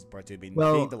 Last of Us Part 2 being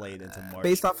delayed until March?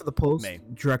 Based off of the post, May.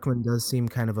 Dreckman does seem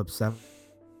kind of upset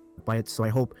by it. So I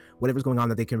hope whatever's going on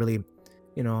that they can really,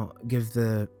 give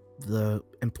the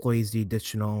employees the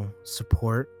additional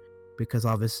support, because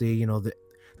obviously,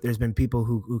 there's been people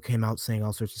who came out saying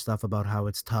all sorts of stuff about how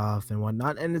it's tough and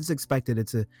whatnot, and it's expected.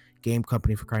 It's a game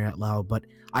company, for crying out loud. But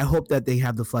I hope that they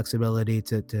have the flexibility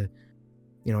to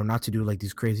not to do like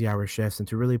these crazy hour shifts and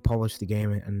to really polish the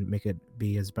game and make it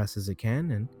be as best as it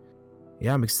can. And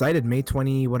yeah, I'm excited. May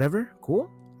 20 whatever. Cool.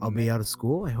 I'll be out of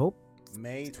school, I hope.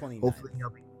 May 29th. Hopefully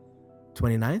I'll be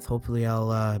 29th. Hopefully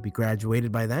I'll be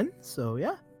graduated by then. So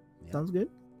yeah. Sounds good.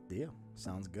 Yeah,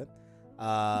 sounds good.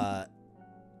 A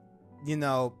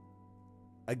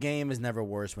game is never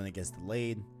worse when it gets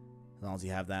delayed. As long as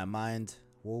you have that in mind,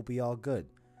 we'll be all good.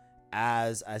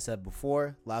 As I said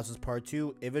before, Last of Us Part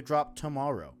 2, if it dropped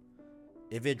tomorrow,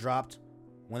 if it dropped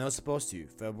when it was supposed to,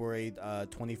 February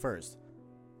 21st,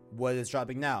 what is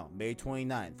dropping now, May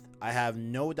 29th, I have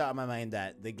no doubt in my mind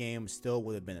that the game still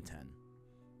would have been a 10.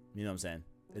 You know what I'm saying?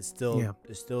 It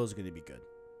still is going to be good.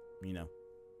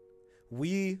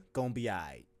 We gonna be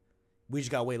alright. We just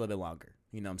gotta wait a little bit longer.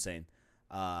 You know what I'm saying?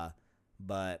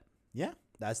 But yeah,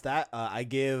 that's that. I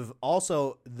give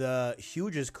also the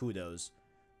hugest kudos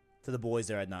to the boys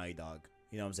there at Naughty Dog.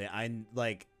 You know what I'm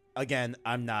saying?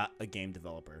 I'm not a game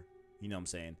developer. You know what I'm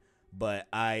saying? But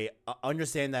I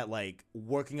understand that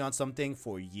working on something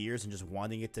for years and just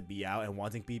wanting it to be out and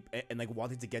wanting people and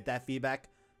wanting to get that feedback.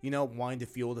 Wanting to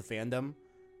fuel the fandom,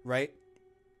 right?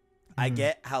 Mm-hmm. I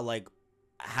get how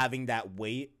having that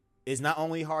weight is not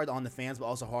only hard on the fans, but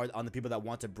also hard on the people that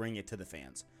want to bring it to the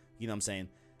fans. You know what I'm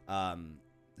saying?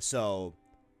 So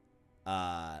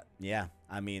Yeah,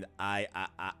 I mean,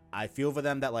 I feel for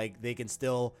them that like they can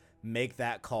still make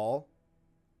that call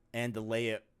and delay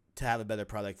it to have a better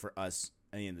product for us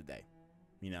at the end of the day,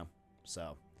 you know.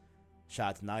 So, shout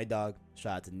out to Naughty Dog,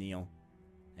 shout out to Neil,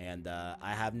 and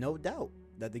I have no doubt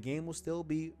that the game will still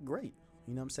be great.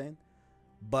 You know what I'm saying?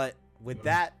 But with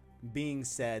that being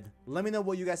said, let me know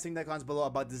what you guys think in the comments below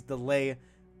about this delay.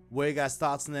 What are you guys'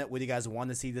 thoughts on it? What do you guys want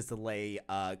to see this delay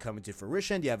coming to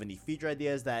fruition? Do you have any feature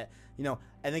ideas that, you know,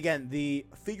 and again, the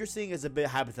feature thing is a bit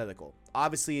hypothetical.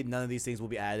 Obviously, none of these things will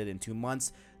be added in 2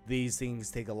 months. These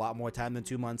things take a lot more time than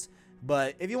 2 months.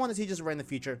 But if you want to see just right in the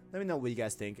future, let me know what you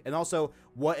guys think. And also,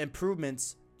 what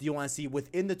improvements do you want to see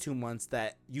within the 2 months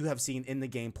that you have seen in the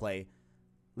gameplay?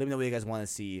 Let me know what you guys want to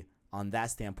see on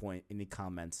that standpoint in the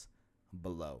comments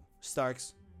below.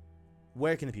 Starks,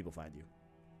 where can the people find you?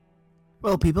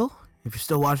 Well, people, if you're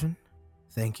still watching,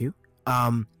 thank you.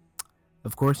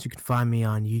 Of course, you can find me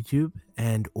on YouTube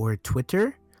and or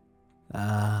Twitter.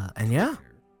 And yeah,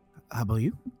 how about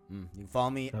you? You can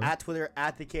follow me at Twitter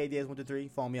at the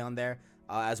KDS123. Follow me on there,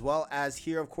 as well as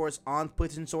here, of course, on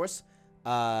PlayStation Source.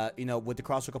 You know, with the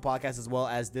Cross Circle podcast, as well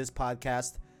as this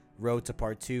podcast, Road to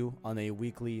Part 2, on a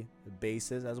weekly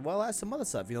basis, as well as some other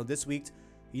stuff. You know, this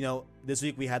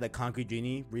week we had a Concrete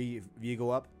Genie review go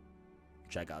up.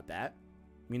 Check out that.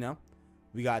 You know,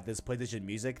 we got this PlayStation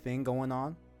Music thing going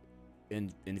on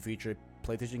in future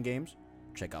PlayStation games.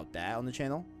 Check out that on the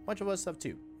channel. A bunch of other stuff too.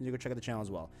 You can go check out the channel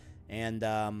as well. And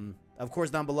of course,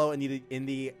 down below in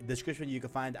the description, you can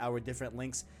find our different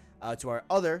links to our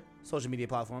other social media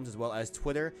platforms, as well as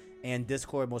Twitter and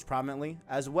Discord most prominently,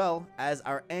 as well as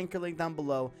our Anchor link down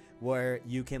below, where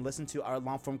you can listen to our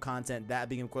long form content, that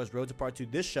being of course Road to Part 2,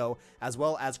 this show, as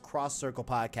well as Cross Circle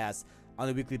podcasts on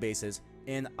a weekly basis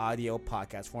in audio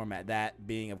podcast format, that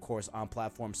being of course on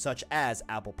platforms such as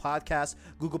Apple Podcasts,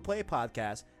 Google Play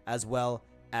Podcasts, as well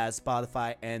as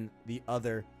Spotify and the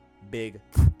other big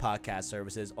podcast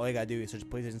services. All you gotta do is search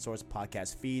PlayStation Source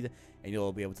podcast feed and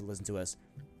you'll be able to listen to us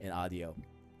in audio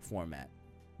format.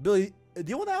 Billy, do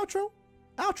you want an outro?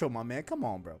 Outro, my man, come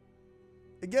on, bro.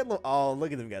 Get look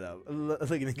at him get up. Look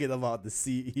at him get up out the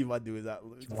seat. He might do his out.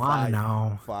 Wow,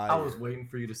 no. I was waiting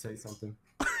for you to say something.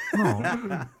 Oh.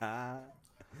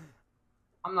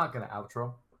 I'm not gonna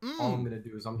outro. All I'm gonna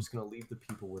do is I'm just gonna leave the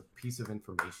people with a piece of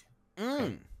information.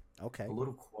 Okay. A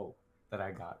little quote that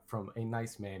I got from a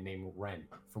nice man named Ren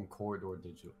from Corridor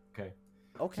Digital. Okay.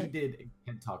 He did a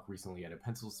TED talk recently at a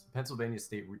Pennsylvania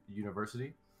State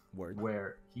University,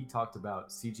 where he talked about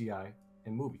CGI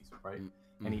in movies, right?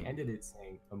 And he ended it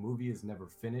saying, "A movie is never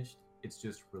finished; it's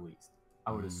just released."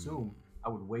 I would assume, I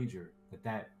would wager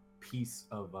that piece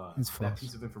of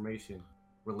information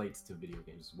relates to video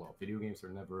games as well. Video games are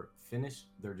never finished;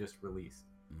 they're just released.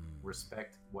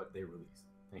 Respect what they release.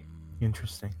 Thank you.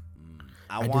 Interesting.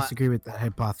 I disagree with that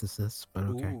hypothesis, but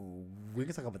okay. Ooh, we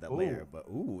can talk about that later, but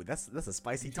that's a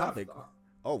spicy topic.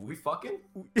 We fucking?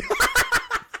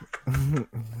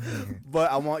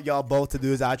 But I want y'all both to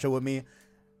do this outro with me.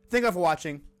 Thank you for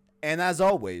watching, and as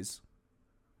always,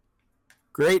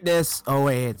 greatness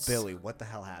awaits. Billy, what the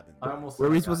hell happened? Were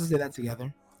we supposed to say that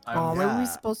together? Were we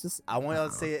supposed to say? I want y'all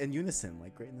to say it in unison,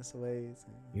 like greatness awaits.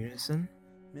 Unison?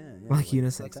 Yeah, like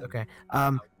unisex? Okay.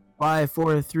 5,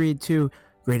 4, 3, 2,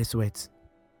 greatest awaits.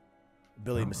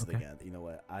 Billy missed it again. You know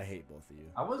what? I hate both of you.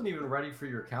 I wasn't even ready for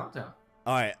your countdown.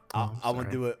 All right, I want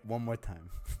to do it one more time.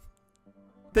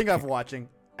 Thank you for watching,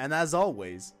 and as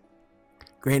always,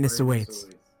 greatness awaits.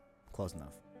 Close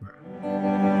enough. Right.